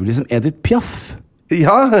mulig som Edith Piaf?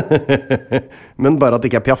 Ja, men bare at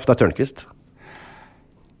det ikke er Piaf, det er Tørnqvist.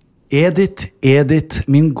 Edith,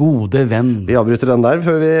 min gode venn. Vi avbryter den der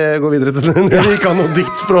før vi går videre til den. Vi kan ha noe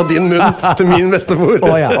dikt fra din munn til min bestemor.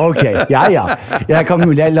 Ok.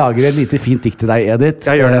 Jeg lager et lite fint dikt til deg, Edith.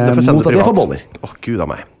 Jeg gjør det, mot at jeg får boller. Gud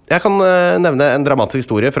av meg. Jeg kan nevne en dramatisk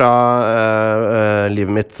historie fra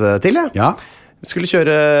livet mitt til, Vi skulle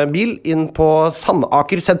kjøre bil inn på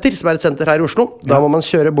Sandaker senter, som er et senter her i Oslo. Da må man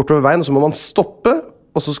kjøre bortover veien, og så må man stoppe,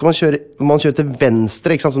 og så skal man kjøre til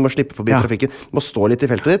venstre, ikke sant, så du må slippe forbi trafikken. Du må stå litt i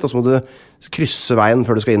feltet ditt, og så må du krysse veien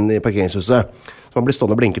før du skal inn i parkeringshuset. Så man blir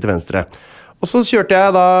stående og blinke til venstre. Og så kjørte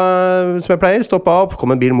jeg da, som jeg pleier, stoppet opp,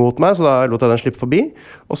 kom en bil mot meg, så da lot jeg den slippe forbi.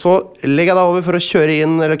 Og så legger jeg da over for å kjøre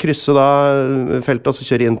inn, eller krysse da feltet, og så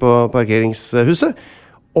kjøre inn på parkeringshuset.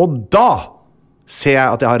 Og da ser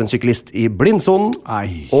jeg at jeg har en syklist i blindsonen,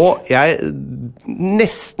 og jeg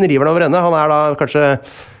nesten river den over ende. Han er da kanskje,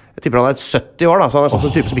 jeg tipper han er 70 år da, så han er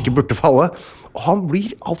sånn type som ikke burde falle. Og han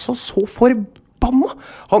blir altså så forbanna.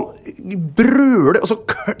 Han brøler, og så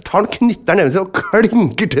tar han knytteren ned sin og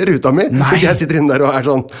klinker til ruta mi. Hvis jeg sitter inne der og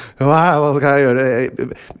sånn, hva skal jeg gjøre?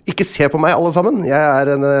 Ikke se på meg alle sammen. Jeg er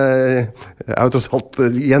jo tross alt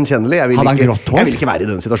gjenkjennelig. Hadde han grått hår? Jeg vil ikke være i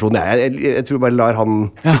den situasjonen. Jeg tror bare lar han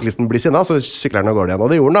syklisten bli sinna, så sykler han og går det igjen.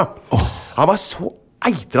 Og det gjorde han da. Han var så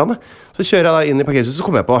eitrende. Så kjører jeg da inn i parkeringshuset, så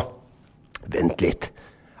kommer jeg på, vent litt.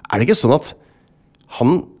 Er det ikke sånn at han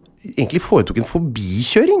egentlig foretok en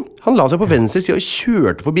forbikjøring? Han la seg på venstre side og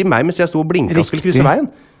kjørte forbi meg mens jeg stod og blinket og skulle krysse veien.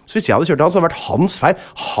 Så hvis jeg hadde kjørt han, så hadde det vært hans feil.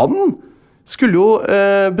 Han skulle jo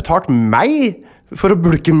betalt meg for å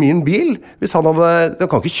bulke min bil. Hvis han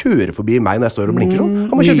kan ikke kjøre forbi meg når jeg står og blinker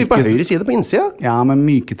sånn. Han må kjøre litt på høyre side på innsida. Ja, men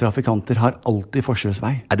myke trafikanter har alltid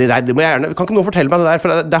forskjellsvei. Nei, det må jeg gjerne. Kan ikke noen fortelle meg det der?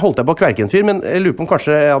 For der holdt jeg på å kverke en fyr, men jeg lurer på om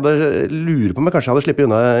kanskje jeg hadde slippet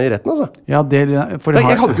unna i retten, altså. Ja, jeg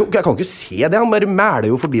kan ikke se det. Han bare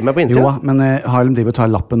mæler jo forbi meg på innsida. Jo, men Harlem driver og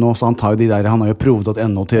tar lappen nå, så han tar jo de der, han har jo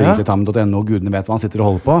prov.no til øyekletam.no, gudene vet hva han sitter og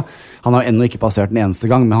holder på. Han har ennå ikke passert den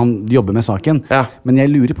eneste gang, men han jobber med saken. Men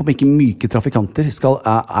jeg lurer på om ikke myke trafikanter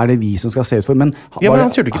er det vi som skal se ut for, men han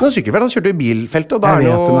kjørte ikke noe sykkelfelt, han kjørte i bilfeltet, og da er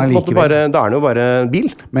det jo bare bil.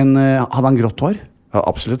 Men hadde han grått hår? Ja,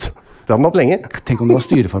 absolutt. Det hadde han hatt lenge. Tenk om det var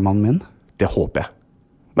styreformannen min? Det håper jeg.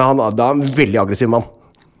 Men da er han en veldig aggressiv mann.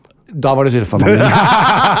 Da var det styreformannen min.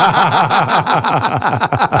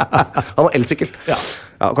 Han har elsykkel.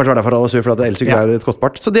 Ja, kanskje var det derfor han var sur, for at elsykkel er litt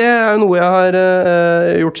kostbart. Så det er noe jeg har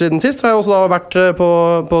gjort siden sist. Så har jeg også da vært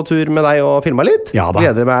på tur med deg og filmet litt.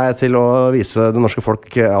 Gleder meg til å vise det norske folk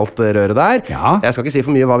alt det røret der. Jeg skal ikke si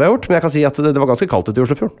for mye hva vi har gjort, men jeg kan si at det var ganske kaldt ute i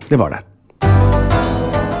Oslofjorden. Det var det.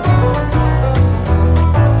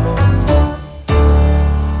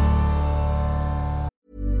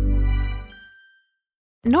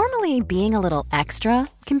 Normally, being a little extra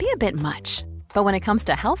can be a bit much, but when it comes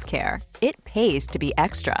to healthcare, it pays to be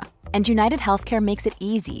extra. And United Healthcare makes it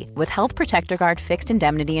easy with Health Protector Guard fixed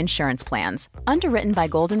indemnity insurance plans. Underwritten by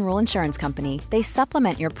Golden Rule Insurance Company, they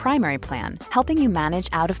supplement your primary plan, helping you manage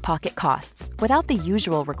out-of-pocket costs without the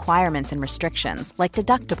usual requirements and restrictions like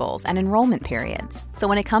deductibles and enrollment periods. So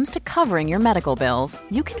when it comes to covering your medical bills,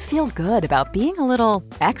 you can feel good about being a little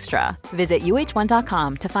extra. Visit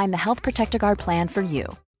uh1.com to find the Health Protector Guard plan for you.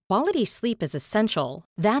 Quality sleep is essential.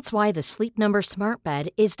 That's why the Sleep Number Smart Bed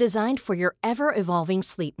is designed for your ever-evolving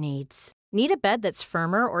sleep needs. Need a bed that's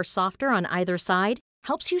firmer or softer on either side?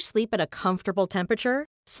 Helps you sleep at a comfortable temperature?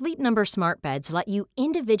 Sleep Number Smart Beds let you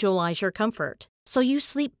individualize your comfort, so you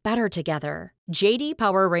sleep better together. J.D.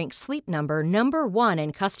 Power ranks Sleep Number #1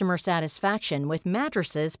 in customer satisfaction with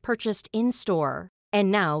mattresses purchased in-store.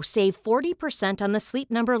 And now, save 40% on the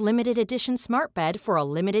Sleep Number Limited Edition Smart Bed for a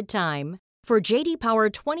limited time. For J.D. Power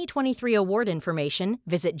 2023 award information,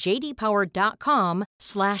 visit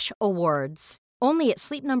jdpower.com/awards. Only at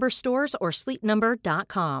Sleep Number stores or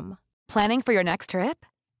sleepnumber.com. Planning for your next trip?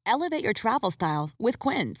 Elevate your travel style with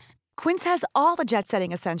Quince. Quince has all the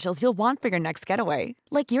jet-setting essentials you'll want for your next getaway,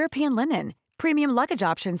 like European linen, premium luggage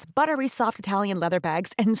options, buttery soft Italian leather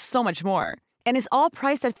bags, and so much more. And is all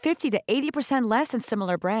priced at 50 to 80% less than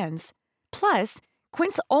similar brands. Plus,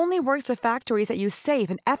 Quince only works with factories that use safe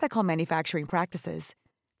and ethical manufacturing practices.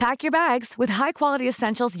 Pack your bags with high-quality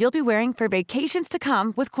essentials you'll be wearing for vacations to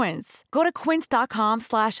come with Quince. Go to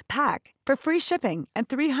quince.com/pack for free shipping and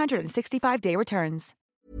 365-day returns.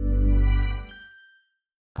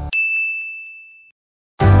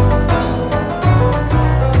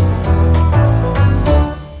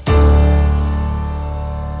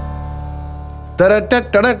 Vi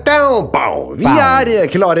er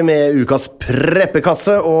klare med ukas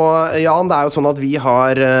preppekasse. Og Jan, det er jo sånn at vi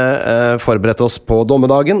har forberedt oss på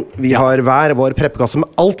dommedagen. Vi har hver vår preppekasse med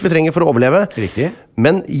alt vi trenger for å overleve. Riktig.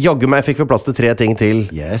 Men jaggu meg fikk vi plass til 3 ting til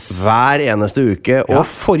hver eneste uke. Og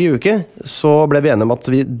forrige uke så ble vi enige om at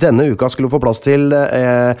vi denne uka skulle få plass til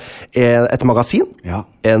et magasin,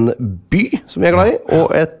 en by som vi er glad i, og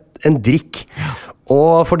en drikk.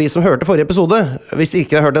 Og for de som hørte forrige episode, hvis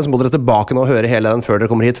ikke dere har hørt den, så må dere tilbake nå og høre hele den før dere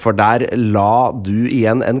kommer hit, for der la du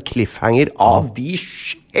igjen en cliffhanger av de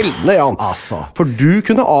sjeldne, Jan. For du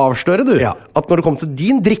kunne avsløre, du, at når det kom til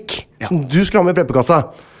din drikk, som du skulle ha med i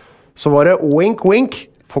preppekassa, så var det wink, wink,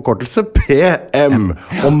 forkortelse PM.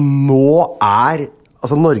 Og nå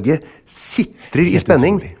altså Norge sitrer i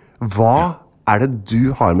spenning. Hva er det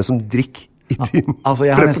du har med som drikk i din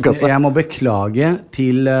preppekasse? Jeg må beklage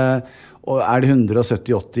til... Og det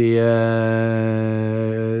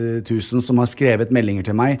 170-80 000 som har skrevet meldinger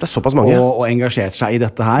til meg? Det såpass mange. Og engasjert seg i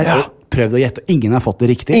dette her. Og prøvd å gjette. Ingen har fått det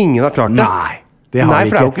riktig. Ingen har klart det. Nei, det har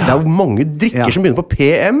for det er jo mange drikker som begynner på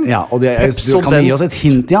PM. Ja, og du kan gi oss et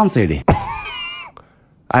hint igjen, sier de.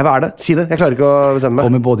 Nei, hva er det? Si det, jeg klarer ikke å bestemme meg.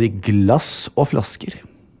 Kommer både i glass og flasker.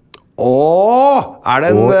 Er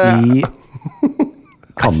det en... Og i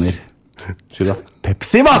kanner. Si det.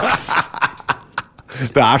 Pepsi Max!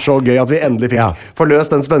 Det er så gøy at vi endelig fikk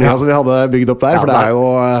forløst den spenningen som vi hadde bygd opp der, for det er jo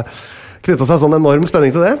knyttet seg sånn enorm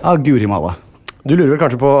spenning til det. Ja, Guri malla. Du lurer vel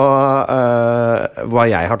kanskje på hva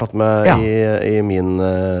jeg har tatt med i min,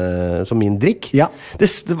 som min drikk? Ja. Det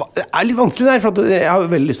er litt vanskelig der, for at jeg har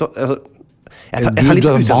veldig lyst til å... Du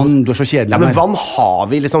er så kjedelig. Ja, men vann har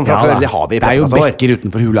vi liksom fra før. Det har vi. Det er jo bekker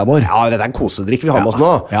utenfor hula vår. Ja, det er en kosedrikk vi har med oss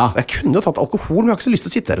nå. Ja. Jeg kunne jo tatt alkohol, men jeg har ikke så lyst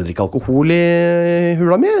til å sitte her og drikke alkohol i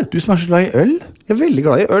hula mi. Du som er så glad i øl? Jeg er veldig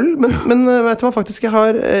glad i øl, men vet du hva, faktisk jeg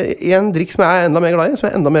har en drikk som jeg er enda mer glad i, som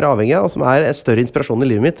jeg er enda mer avhengig av, og som er et større inspirasjon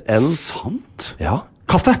i livet mitt enn... Sant? Ja.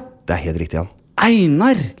 Kaffe! Det er helt riktig, Jan.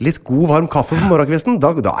 Einar! Litt god, varm kaffe på morgenkvisten, da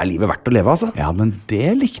er livet verdt å leve, altså. Ja, men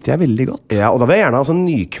det likte jeg veldig godt. Ja, og da vil jeg gjerne ha sånn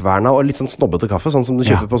nykverna og litt sånn snobbete kaffe, sånn som du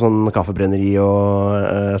kjøper på sånn kaffebrenneri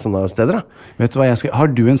og sånne steder, da. Vet du hva jeg skal... Har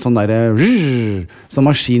du en sånn der sånn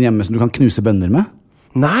maskin hjemme som du kan knuse bønner med?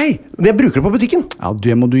 Nei, men jeg bruker det på butikken. Ja,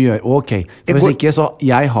 det må du gjøre. Ok. For hvis ikke, så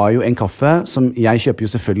jeg har jo en kaffe som jeg kjøper jo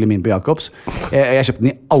selvfølgelig min på Jacobs. Jeg kjøpte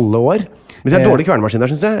den i alle år. Men det er dårlig kvernemaskin der,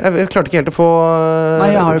 synes jeg. Jeg klarte ikke helt å få... Nei,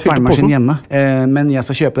 jeg har jo kvernemaskin hjemme. Men jeg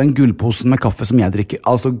skal kjøpe den gullposen med kaffe som jeg drikker.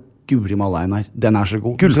 Altså, Guri malla, Einar. Den er så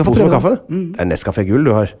god. Gullposen med kaffe? Det er Nescafé Gull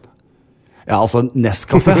du har. Ja, altså,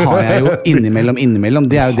 Nescafé har jeg jo innimellom.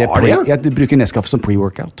 Det er jo det. Jeg bruker Nescafé som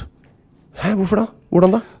pre-workout. Hæ, hvorfor da?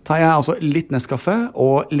 Hvordan da? Tar jeg altså litt Nescafé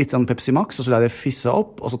og litt Pepsi Max, og så lar jeg det fisse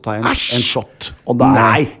opp, og så tar jeg en shot. Og da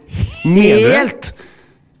helt...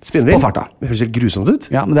 Spinnvill? På farta. Det høres helt grusomt ut.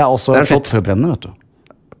 Ja, men det er også fettforbrennende, vet du.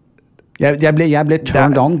 Jeg ble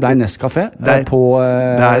turned on, ble Nescafé på...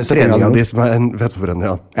 det er trening av de som er en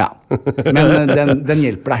fettforbrennende, ja. Men den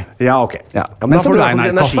hjelper deg. Ja, ok. Ja. Men så får du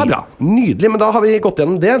energi. Kaffe er bra. Nydelig, men da har vi gått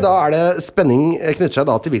gjennom det. Da er det spenning knytter seg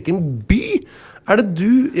da til hvilken by er det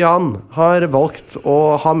du, Jan, har valgt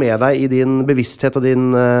å ha med deg i din bevissthet og din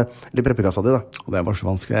preppekassa di, da? Og det var så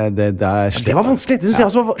vanskelig. Det var vanskelig. Det synes jeg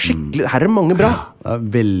også var skikkelig. Her er mange bra. Det er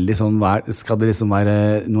veldig sånn, skal det liksom være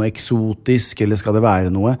noe eksotisk, eller skal det være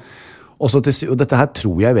noe? Og dette her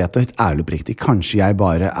tror jeg vet, og helt ærlig oppriktig, kanskje jeg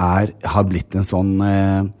bare har blitt en sånn,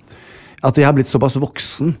 at jeg har blitt såpass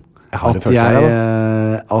voksen, for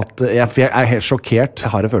jeg er helt sjokkert.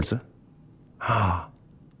 Jeg har en følelse.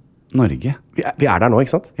 Norge. Vi er der nå,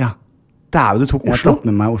 ikke sant? Ja. Du tok Oslo. Jeg har tatt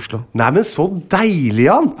med meg Oslo. Nei, men så deilig,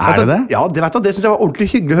 Jan. Er det? Ja, det synes jeg var ordentlig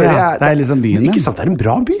hyggelig å høre. Ja, det er liksom byen. Ikke sant, det er en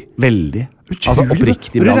bra by. Veldig. Altså,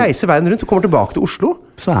 oppriktig bra. Når du reiser verden rundt og kommer tilbake til Oslo,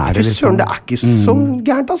 så er det liksom... Det er ikke så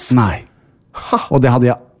gærent, ass. Nei. Og det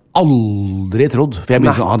hadde jeg aldri trodd. For jeg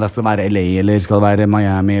begynte sånn, det skal være LA, eller skal det være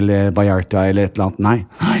Miami, eller Vallarta, eller et eller annet.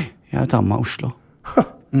 Nei, jeg tar med meg Oslo.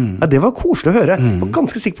 Ja, det var koselig å høre. Jeg var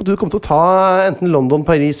ganske sikker på at du kom til å ta enten London,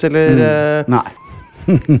 Paris eller... Nei.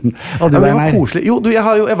 Ja, det var koselig. Jo,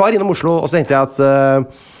 jeg var innom Oslo, og så tenkte jeg at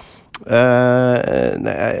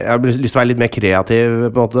jeg har lyst til å være litt mer kreativ på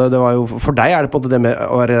en måte. Det var jo, for deg er det på en måte det med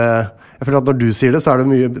å være... Jeg føler at når du sier det, så er det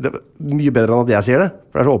mye bedre enn at jeg sier det.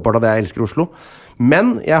 For det er så åpenbart at jeg elsker Oslo.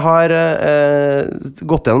 Men jeg har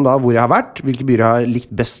gått gjennom da hvor jeg har vært, hvilke byer jeg har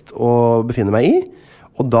likt best å befinne meg i.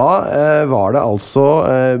 Og da var det altså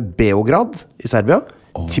Beograd i Serbia,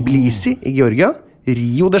 Tbilisi i Georgia,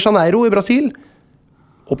 Rio de Janeiro i Brasil,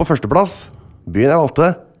 og på førsteplass, byen jeg valgte,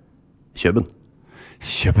 Køben.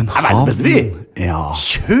 København. Er verdens beste by! Ja.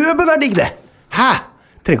 Køben er digg det! Hæ?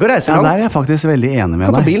 Trenger ikke å reise langt. Ja, der er jeg faktisk veldig enig med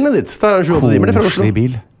deg. Kan ta bilen ditt. Ta 7-8 timer fra Oslo. Koselig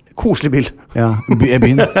bil. Koselig bil. Ja,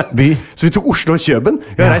 by. Så vi tok Oslo og Køben.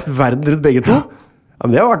 Vi har reist verden rundt begge to. Ja,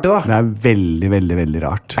 men det var artig da. Det er veldig, veldig, veldig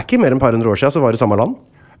rart. Det er ikke mer enn et par hundre år siden så var det samme land.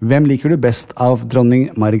 Hvem liker du best av dronning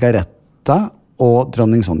Margareta og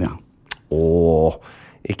dronning Sonja?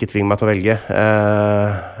 Ikke tving meg til å velge.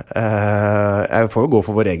 Jeg får jo gå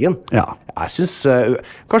for vår egen. Ja. Jeg synes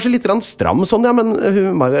kanskje litt stram Sonja, men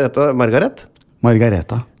Margaret?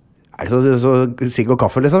 Margareta. Er det så sigg og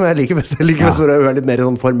kaffe, liksom? Jeg liker best hun er litt mer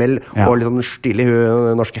sånn formell og litt sånn stilig,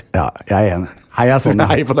 hun norske. Ja, jeg er enig. Heia Sonja.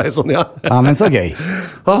 Hei på deg, Sonja. Ja, men så gøy.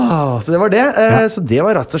 Så det var det. Så det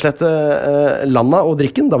var rett og slett landa og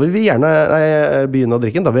drikken. Da vil vi gjerne, byen og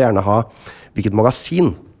drikken, da vil vi gjerne ha hvilket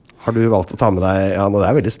magasin har du valgt å ta med deg, Jan, og det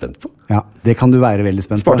er jeg veldig spent på. Ja, det kan du være veldig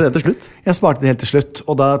spent på. Sparte det til slutt? Jeg sparte det helt til slutt,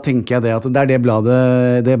 og da tenker jeg det at det bladet,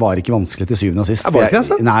 det var ikke vanskelig til syvende og sist. Var ikke det,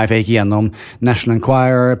 altså? Nei, for jeg gikk gjennom National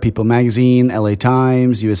Enquirer, People Magazine, LA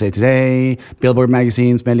Times, USA Today, Billboard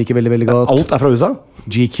Magazine, som jeg liker veldig, veldig godt. Alt er fra USA?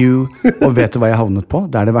 GQ, og vet du hva jeg havnet på?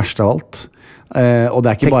 Det er det verste av alt. Og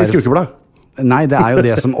det er ikke Teknisk ukeblad? Nei, det er jo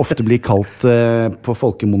det som ofte blir kalt på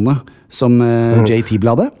folkemunne som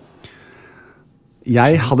JT-bladet.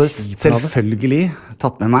 Jeg hadde selvfølgelig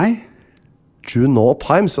tatt med meg Juneau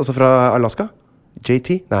Times, altså fra Alaska.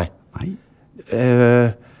 JT? Nei.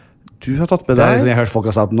 Du har tatt med Det er deg liksom, jeg har hørt folk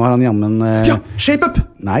har sagt, nå har han jammen Ja, Shape Up!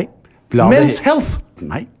 Nei. Men's Health!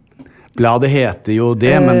 Nei. Bladet heter jo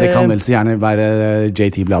det, men det kan vel så gjerne være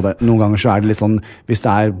JT-bladet. Noen ganger så er det litt sånn, hvis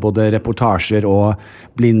det er både reportasjer og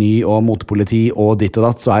Bli ny og motepoliti og ditt og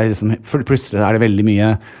datt, så er det liksom, for plutselig er det veldig mye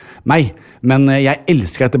meg. Men jeg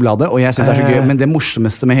elsker dette bladet, og jeg synes det er så gøy. Men det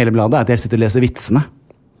morsomste med hele bladet er at jeg sitter og leser vitsene.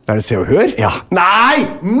 Er det Se og Hør? Ja. Nei!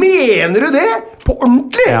 Mener du det? På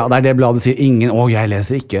ordentlig? Ja, det er det bladet sier. Ingen, jeg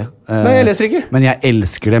leser ikke. Nei, jeg leser ikke. Men jeg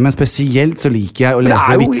elsker det, men spesielt så liker jeg å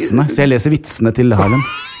lese vitsene. Så jeg leser vitsene til Harlem.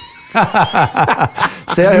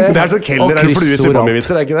 Det er sånn Keller er flue i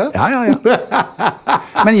suppa-med-vitser, er ikke det? Ja.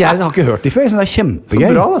 Men jeg har ikke hørt de før, så det er kjempegøy.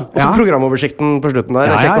 Så bra da. Og så programoversikten på slutten der.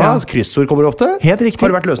 Kryssord kommer ofte. Helt riktig.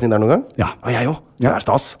 Har det vært løsning der noen gang? Ja. Og jeg også. Det er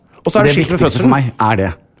stas. Og så er det skilt ved fødselen. For meg er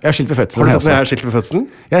det. Jeg har skilt ved fødselen. Har du sett når jeg er skilt ved fødselen?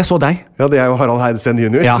 Jeg så deg. Ja, det er jo Harald Heidesen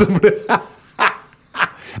junior. Ja.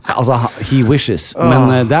 Altså, he wishes. Men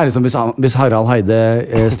det er liksom, hvis Harald Heide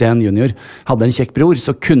Steen junior hadde en kjekk bror,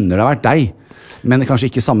 så kunne det vært deg. Men kanskje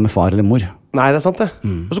ikke samme far eller mor. Nei, det er sant det.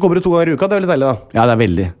 Og så kommer du 2 ganger i uka, det er veldig deilig da. Ja, det er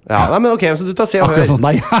veldig. Ja, nei, men ok, så du tar Se og Hør. Akkurat sånn som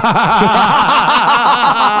deg.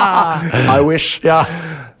 I wish. Ja.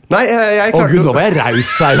 Nei, jeg klarte... Gud, nå var jeg raus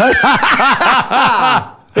her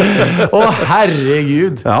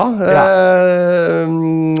herregud. Ja.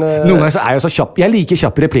 Noen ganger så er jeg så kjapp. Jeg liker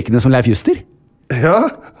kjapp replikkene som Leif Juster. Ja.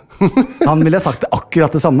 Han ville sagt det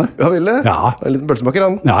akkurat det samme. Ja, ville? Ja. En liten pølsemaker,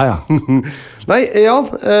 han. Ja. Nei, Jan,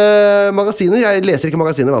 magasiner. Jeg leser ikke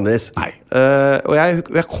magasiner vanligvis. Nei. Og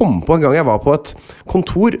jeg kom på en gang jeg var på et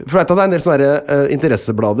kontor. For du vet at det er en del sånne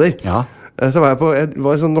interesseblader. Ja. Så var jeg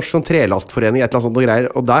var i sånn norsk sånn trelastforening, et eller annet sånt og greier.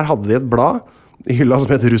 Og der hadde de et blad i hylla som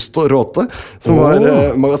heter Rust og Råte, som var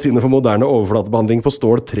magasinet for moderne overflatebehandling på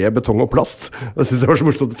stål, tre, betong og plast. Jeg synes det var så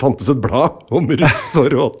morsomt at det fantes et blad om Rust og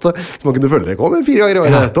Råte, så man kunne følge det. Kom 4 ganger i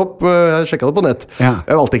året, topp, jeg sjekket det på nett. Ja.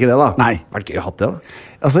 Jeg valgte ikke det da. Nei. Det var gøy å ha det da.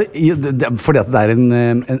 Altså, fordi at det er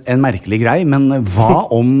en merkelig grei, men hva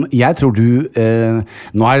om, jeg tror du,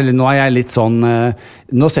 nå er jeg litt sånn,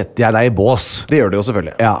 nå setter jeg deg i bås. Det gjør det jo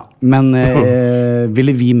selvfølgelig. Ja, men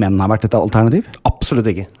ville vi menn ha vært et alternativ? Absolutt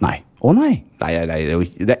ikke. Nei. Nei. Nei,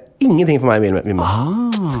 det er ingenting for meg, vi menn.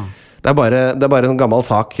 Det er bare en gammel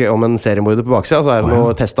sak om en seriemorder på baksida. Så er det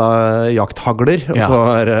noe testa jakthagler. Og så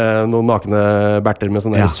er det noen nakne berter med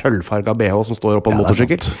sånn sølvfarga BH som står opp på en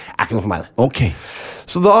motorsykkel. Det er ikke noe for meg det. Ok.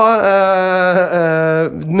 Så da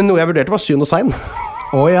men noe jeg vurderte var Syn og Sein.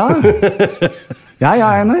 Ja. Ja, jeg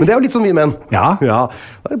er enig. Men det er jo litt som vi menn. Ja.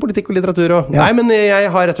 Det er politikk og litteratur og Nei, men jeg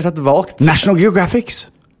har rett og slett valgt National Geographics.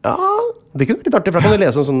 Ja, det kunne vært litt artig, for da kan du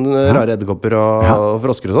lese om sånne rare edderkopper og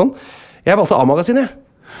frosker og sånn. Jeg valgte A-magasinet.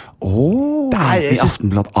 I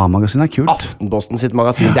Aftenblad A-magasin er kult. Aftenposten sitt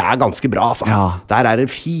magasin, det er ganske bra, altså. Ja. Der er det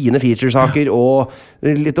fine featuresaker og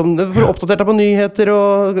litt om oppdatert på nyheter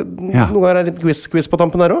og noen ganger er det litt quiz på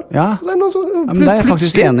tampen der også. Ja. Men det er jeg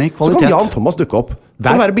faktisk enig i. Så kan Jan Thomas dukke opp. Det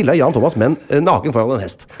kan være bildet av Jan Thomas, men naken foran en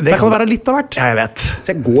hest. Det kan være litt av hvert. Ja, jeg vet.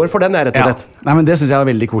 Så jeg går for den, rett og slett. Nei, men det synes jeg er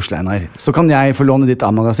veldig koselig, Einar. Så kan jeg få låne ditt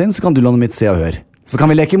A-magasin, så kan du låne mitt Se og Hør. Så kan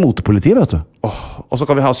vi leke motepoliti, vet du. Og så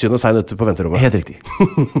kan vi ha Syn og Sein ute på venterommet. Helt riktig.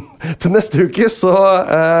 Til neste uke så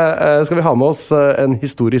skal vi ha med oss en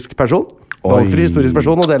historisk person. Valgfri historisk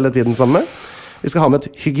person og dele tiden sammen med. Vi skal ha med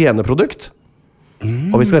et hygieneprodukt.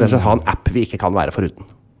 Og vi skal rett og slett ha en app vi ikke kan være foruten.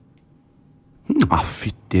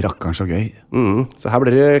 Fytti rakkeren, så gøy. Så her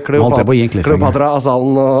blir det Kleopatra,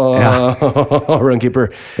 Asalen og Runkeeper.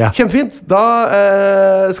 Kjempefint. Da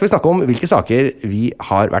skal vi snakke om hvilke saker vi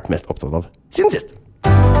har vært mest opptatt av siden sist.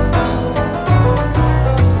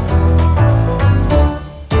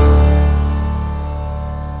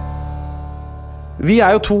 Vi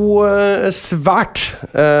er jo to svært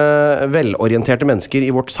velorienterte mennesker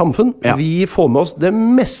i vårt samfunn. Vi får med oss det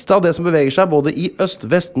meste av det som beveger seg, både i øst,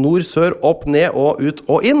 vest, nord, sør, opp, ned og ut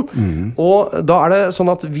og inn. Og da er det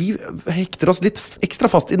sånn at vi hekter oss litt ekstra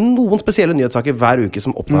fast i noen spesielle nyhetssaker hver uke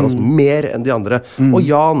som opptar oss mer enn de andre. Og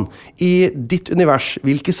Jan, i ditt univers,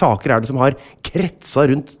 hvilke saker er det som har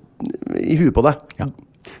kretset rundt i huet på deg? Ja.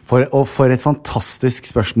 For et fantastisk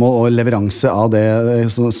spørsmål og leveranse av det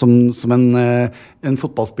som en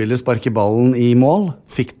fotballspiller sparker ballen i mål,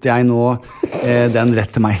 fikk jeg nå den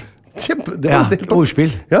rett til meg. Det var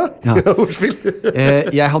ordspill. Ja, ordspill.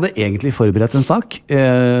 Jeg hadde egentlig forberedt en sak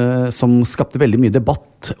som skapte veldig mye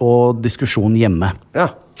debatt og diskusjon hjemme.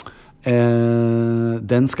 Ja.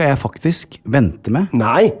 Den skal jeg faktisk vente med.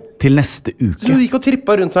 Nei! Til neste uke. Så du gikk og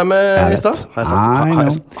trippet rundt her med i stad? Har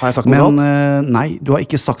jeg sagt noe galt? Nei, du har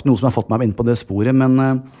ikke sagt noe som har fått meg inn på det sporet,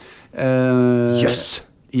 men Yes.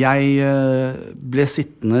 Jeg ble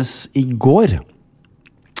sittende I går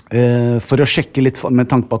for å sjekke litt med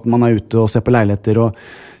tanke på at man ute og ser på leiligheter, og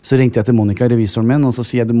så ringte jeg til Monica, revisoren min, og så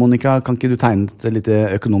sier jeg, Monica, kan ikke du tegne et litt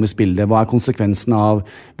økonomisk bilde? Hva konsekvensen av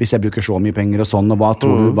hvis jeg bruker så mye penger og sånn, og hva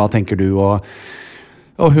tror du, hva tenker du? Og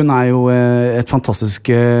hun jo et fantastisk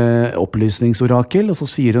opplysningsorakel, og så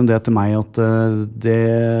sier hun det til meg at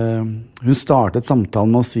hun startet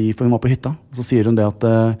samtalen med å si, for hun var på hytta, og så sier hun det at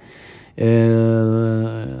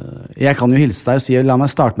jeg kan jo hilse deg og si, la meg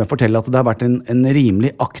starte med å fortelle at det har vært en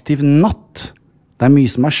rimelig aktiv natt. Det mye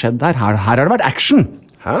som har skjedd her. Her har det vært action.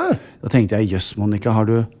 Hæ? Da tenkte jeg, jøss Monica, hva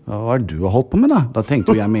har du holdt på med da? Da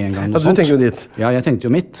tenkte jeg med en gang noe sånt. Ja, du tenkte jo ditt. Ja, jeg tenkte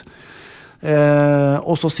jo mitt.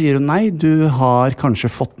 Og så sier hun, nei, du har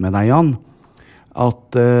kanskje fått med deg, Jan,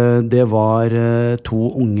 at det var 2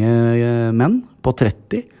 unge menn på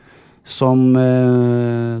 30 som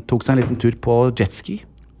tok seg en liten tur på jetski.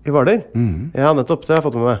 I Hvaler? Ja, nettopp, det har jeg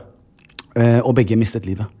fått med meg. Og begge mistet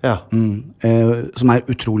livet. Ja. Som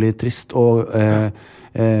utrolig trist, og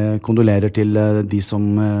kondolerer til de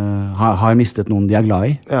som har mistet noen de glad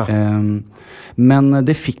I. Ja. Men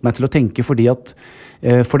det fikk meg til å tenke, fordi at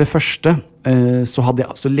for det første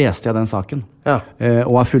så leste jeg den saken,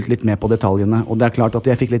 og har fulgt litt med på detaljene, og det klart at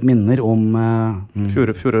jeg fikk litt minner om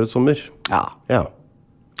fjorårets sommer. Ja.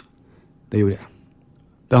 Det gjorde jeg.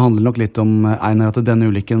 Det handler nok litt om, Einar, at denne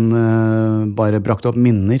ulykken bare brakte opp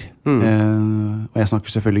minner, og jeg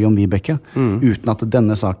snakker selvfølgelig om Vibeke, uten at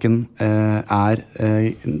denne saken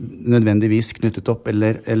nødvendigvis knyttet opp,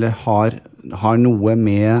 eller har noe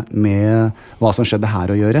med hva som skjedde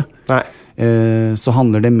her å gjøre. Nei. Så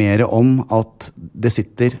handler det mer om at det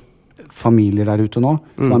sitter familier der ute nå,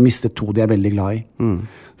 som har mistet 2 de veldig glad I.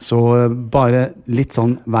 Så bare litt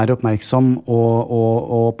sånn, vær oppmerksom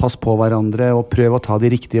og pass på hverandre og prøv å ta de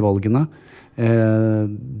riktige valgene.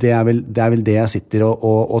 Det vel det jeg sitter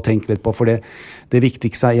og tenker litt på, for det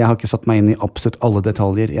viktigste jeg har ikke satt meg inn I absolutt alle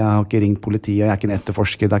detaljer, jeg har ikke ringt politiet, jeg ikke en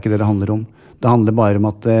etterforsker, det ikke det handler om. Det handler bare om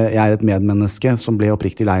at jeg et medmenneske som ble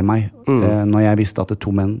oppriktig lei meg når jeg visste at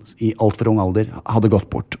 2 menn I alt for ung alder hadde gått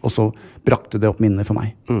bort, og så brakte det opp minner for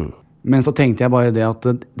meg. Men så tenkte jeg bare det at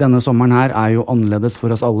denne sommeren her jo annerledes for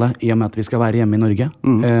oss alle, I og med at vi skal være hjemme I Norge,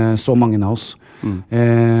 så mange av oss.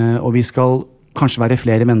 Og vi skal kanskje være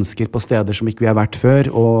flere mennesker på steder som ikke vi har vært før,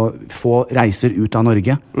 og få reiser ut av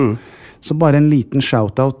Norge. Så bare en liten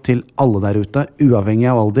shout-out til alle der ute, uavhengig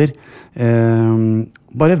av alder.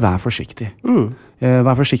 Bare vær forsiktig.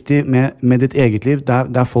 Vær forsiktig med ditt eget liv.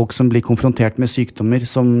 Det folk som blir konfrontert med sykdommer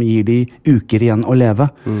som gir de uker igjen å leve.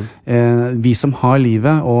 Vi som har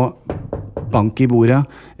livet og bank I bordet,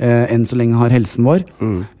 enn så lenge har helsen vår,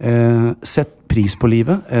 sett pris på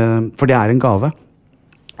livet, for det en gave.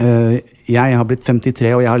 Jeg har blitt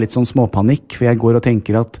 53, og jeg har litt sånn småpanikk, for jeg går og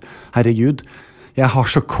tenker at, herregud, jeg har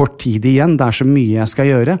så kort tid igjen, det så mye jeg skal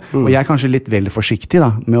gjøre, og jeg kanskje litt vel forsiktig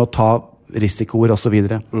da, med å ta risikoer og så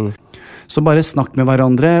videre. Så bare snakk med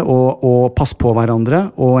hverandre, og pass på hverandre,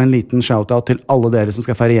 og en liten shout-out til alle dere som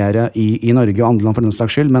skal feriere I Norge og andre land for den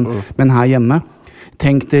slags skyld, men her hjemme,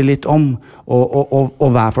 tenk dere litt om, og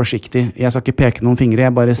vær forsiktig. Jeg skal ikke peke noen fingre,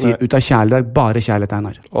 jeg bare sier ut av kjærlighet, bare kjærlighet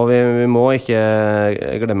Einar. Og vi må ikke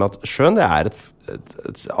glemme at sjøen, det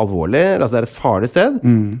et alvorlig, altså det et farlig sted.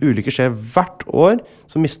 Ulykker skjer hvert år,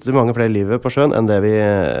 så mister mange flere livet på sjøen enn det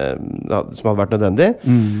som hadde vært nødvendig.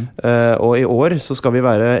 Og I år så skal vi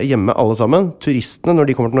være hjemme alle sammen. Turistene, når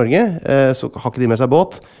de kommer til Norge, så har ikke de med seg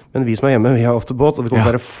båt, men vi som hjemme, vi har ofte båt, og det kommer til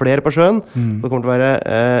å være flere på sjøen. Det kommer til å være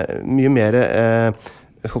mye mer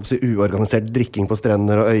uorganisert drikking på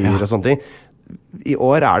strender og øyer og sånne ting. I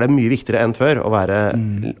år det mye viktigere enn før å være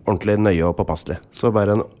ordentlig nøye og påpasselig. Så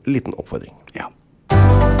bare en liten oppfordring. Ja.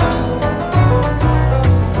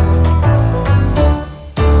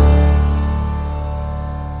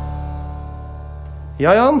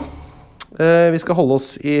 Ja, Jan. Vi skal holde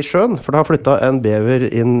oss I sjøen, for det har flyttet en bever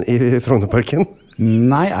inn I Frognerparken.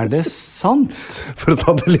 Nei, det sant? For å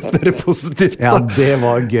ta det litt mer positivt da. Ja, det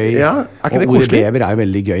var gøy. Ja, ikke det og ordet koselig? bever jo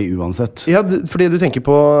veldig gøy uansett. Ja, fordi du tenker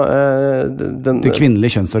på det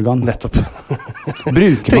kvinnelige kjønnsorgan. Nettopp. Bruker man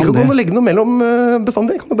det? Trenger ikke å legge noe mellom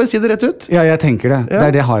bestandig. Kan du bare si det rett ut? Ja, jeg tenker det. Det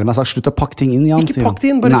det Harem har sagt. Slutt å pakke ting inn, Jan. Ikke pakke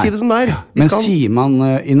det inn, bare si det som det Men sier man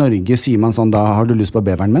I Norge, sier man sånn, da har du lyst på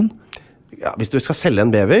beveren min? Ja, hvis du skal selge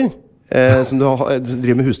en bever som du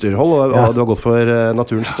driver med husdyrhold og du har gått for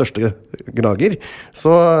naturens største gnager,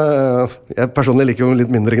 så jeg personlig liker jo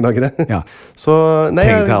litt mindre gnagere. Ja. Så, nei,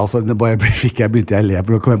 tenkte jeg altså, begynte jeg å le,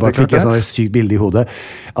 fikk jeg sånn et sykt bilde I hodet,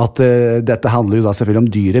 at dette handler jo da selvfølgelig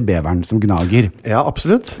om dyret beveren som gnager. Ja,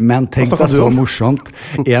 absolutt. Men tenk deg så morsomt,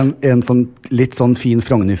 en sånn litt sånn fin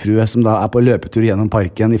Frognerfrue som da på løpetur gjennom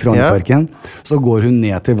parken, i Frognerparken. Så går hun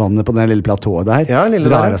ned til vannet på den lille platået der,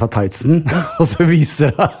 drar av seg tightsen, og så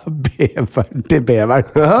viser hun beveren til beveren.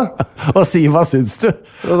 Og sier, hva synes du?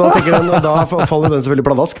 Og da tenker den, da faller den selvfølgelig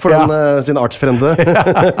pladask for den, sin artsfrende.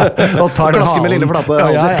 Og tar den klasker med lille flate. Å,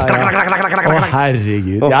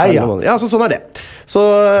 herregud. Ja, så sånn det. Så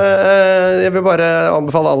jeg vil bare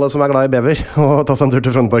anbefale alle som glad i bever å ta seg en tur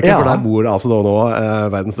til Frognerparken, for der bor det altså nå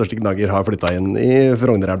verdens største knagger har flyttet inn i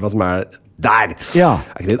Frognerelva, som der. Ja.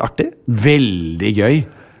 Er ikke det litt artig? Veldig gøy.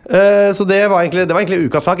 Så det var egentlig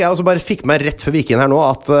ukas sak. Jeg også bare fikk meg rett før vi gikk inn her nå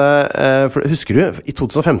at, for husker du, i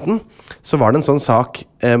 2015 så var det en sånn sak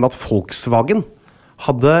med at Volkswagen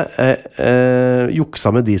hadde juksa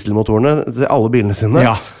med dieselmotorene til alle bilene sine.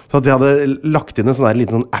 Ja. Så at de hadde lagt inn en sånn der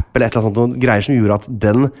liten sånn app eller et eller annet sånt, noen greier som gjorde at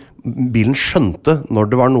den bilen skjønte når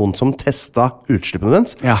det var noen som testet utslippene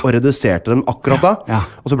dens, og reduserte dem akkurat da. Ja.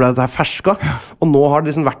 Og så ble dette her ferska. Og nå har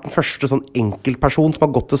det liksom vært den første sånn enkeltperson som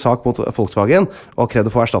har gått til sak mot Volkswagen og har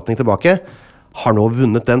krevd å få erstatning tilbake, har nå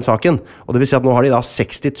vunnet den saken. Og det vil si at nå har de da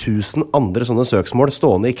 60 000 andre sånne søksmål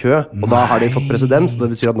stående i kø, og da har de fått presedens. Det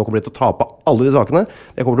vil si at nå kommer de til å tape alle de sakene.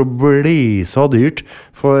 Det kommer til å bli så dyrt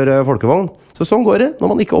for Folkevogn. Så sånn går det når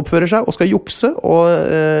man ikke oppfører seg og skal jukse og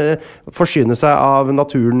forsyne seg av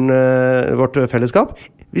naturen, vårt fellesskap.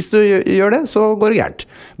 Hvis du gjør det, så går det gærent.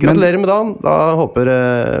 Gratulerer med dagen. Da håper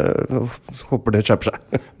det skjerper seg.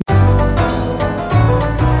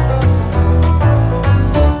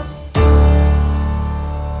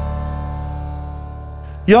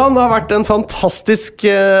 Ja, det har vært en fantastisk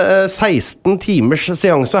 16 timers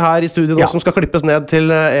seanse her i studio nå, som skal klippes ned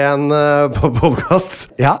til en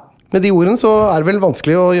podcast. Ja. Med de ordene så det vel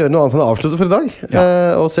vanskelig å gjøre noe annet enn å avslutte for i dag.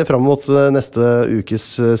 Og se frem mot neste ukes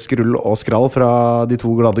skrull og skrall fra de to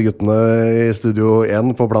glade guttene i Studio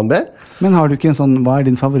 1 på Plan B. Men har du ikke en sånn, hva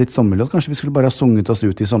din favoritt sommerlåt? Kanskje vi skulle bare ha sunget oss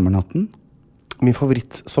ut i sommernatten? Min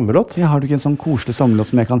favoritt sommerlåt? Ja, har du ikke en sånn koselig sommerlåt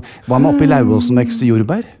som jeg kan... Hva med Oppi Lauvåsen vekste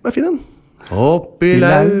jordbær? Hva fin den? Oppi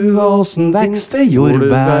Lauvåsen vekste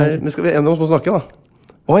jordbær. Men skal vi ende oss på å snakke da?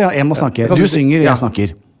 Åja, jeg må snakke. Du synger, jeg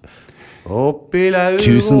snakker.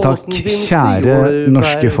 Tusen takk, kjære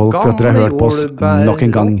norske folk, for at dere har hørt på oss nok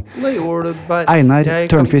en gang. Einar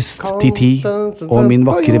Tørnquist, TT, og min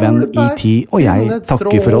vakre venn IT og jeg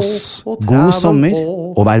takker for oss. God sommer,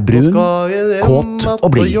 og vær brun, kåt og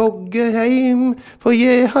blid. For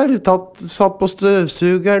jeg har satt på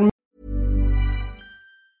støvsugeren.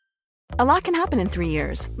 A lot can happen in 3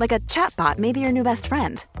 years, like a chatbot may be your new best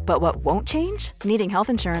friend. But what won't change? Needing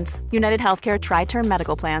health insurance. United Healthcare Tri-Term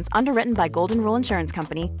Medical Plans, underwritten by Golden Rule Insurance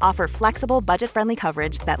Company, offer flexible, budget-friendly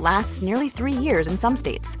coverage that lasts nearly 3 years in some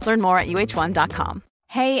states. Learn more at uh1.com.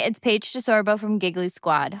 Hey, it's Paige DeSorbo from Giggly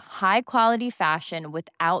Squad. High quality fashion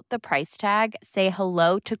without the price tag. Say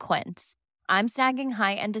hello to Quince. I'm snagging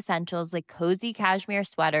high-end essentials like cozy cashmere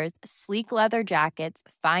sweaters, sleek leather jackets,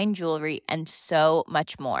 fine jewelry, and so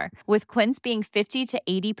much more. With Quince being 50 to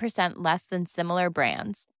 80% less than similar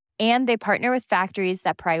brands. And they partner with factories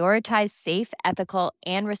that prioritize safe, ethical,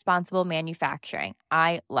 and responsible manufacturing.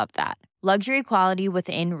 I love that. Luxury quality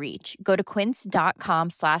within reach. Go to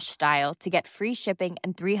quince.com/style to get free shipping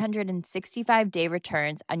and 365-day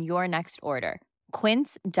returns on your next order.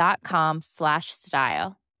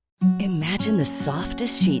 Quince.com/style. Imagine the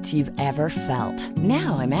softest sheets you've ever felt.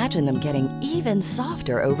 Now imagine them getting even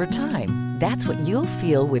softer over time. That's what you'll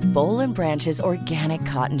feel with Boll & Branch's organic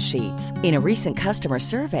cotton sheets. In a recent customer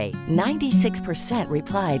survey, 96%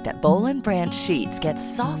 replied that Boll & Branch sheets get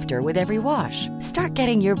softer with every wash. Start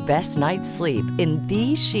getting your best night's sleep in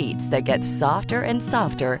these sheets that get softer and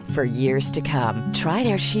softer for years to come. Try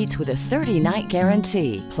their sheets with a 30-night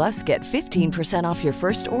guarantee. Plus, get 15% off your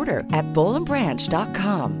first order at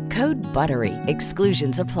bollandbranch.com. Code BUTTERY.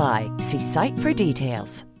 Exclusions apply. See site for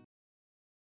details.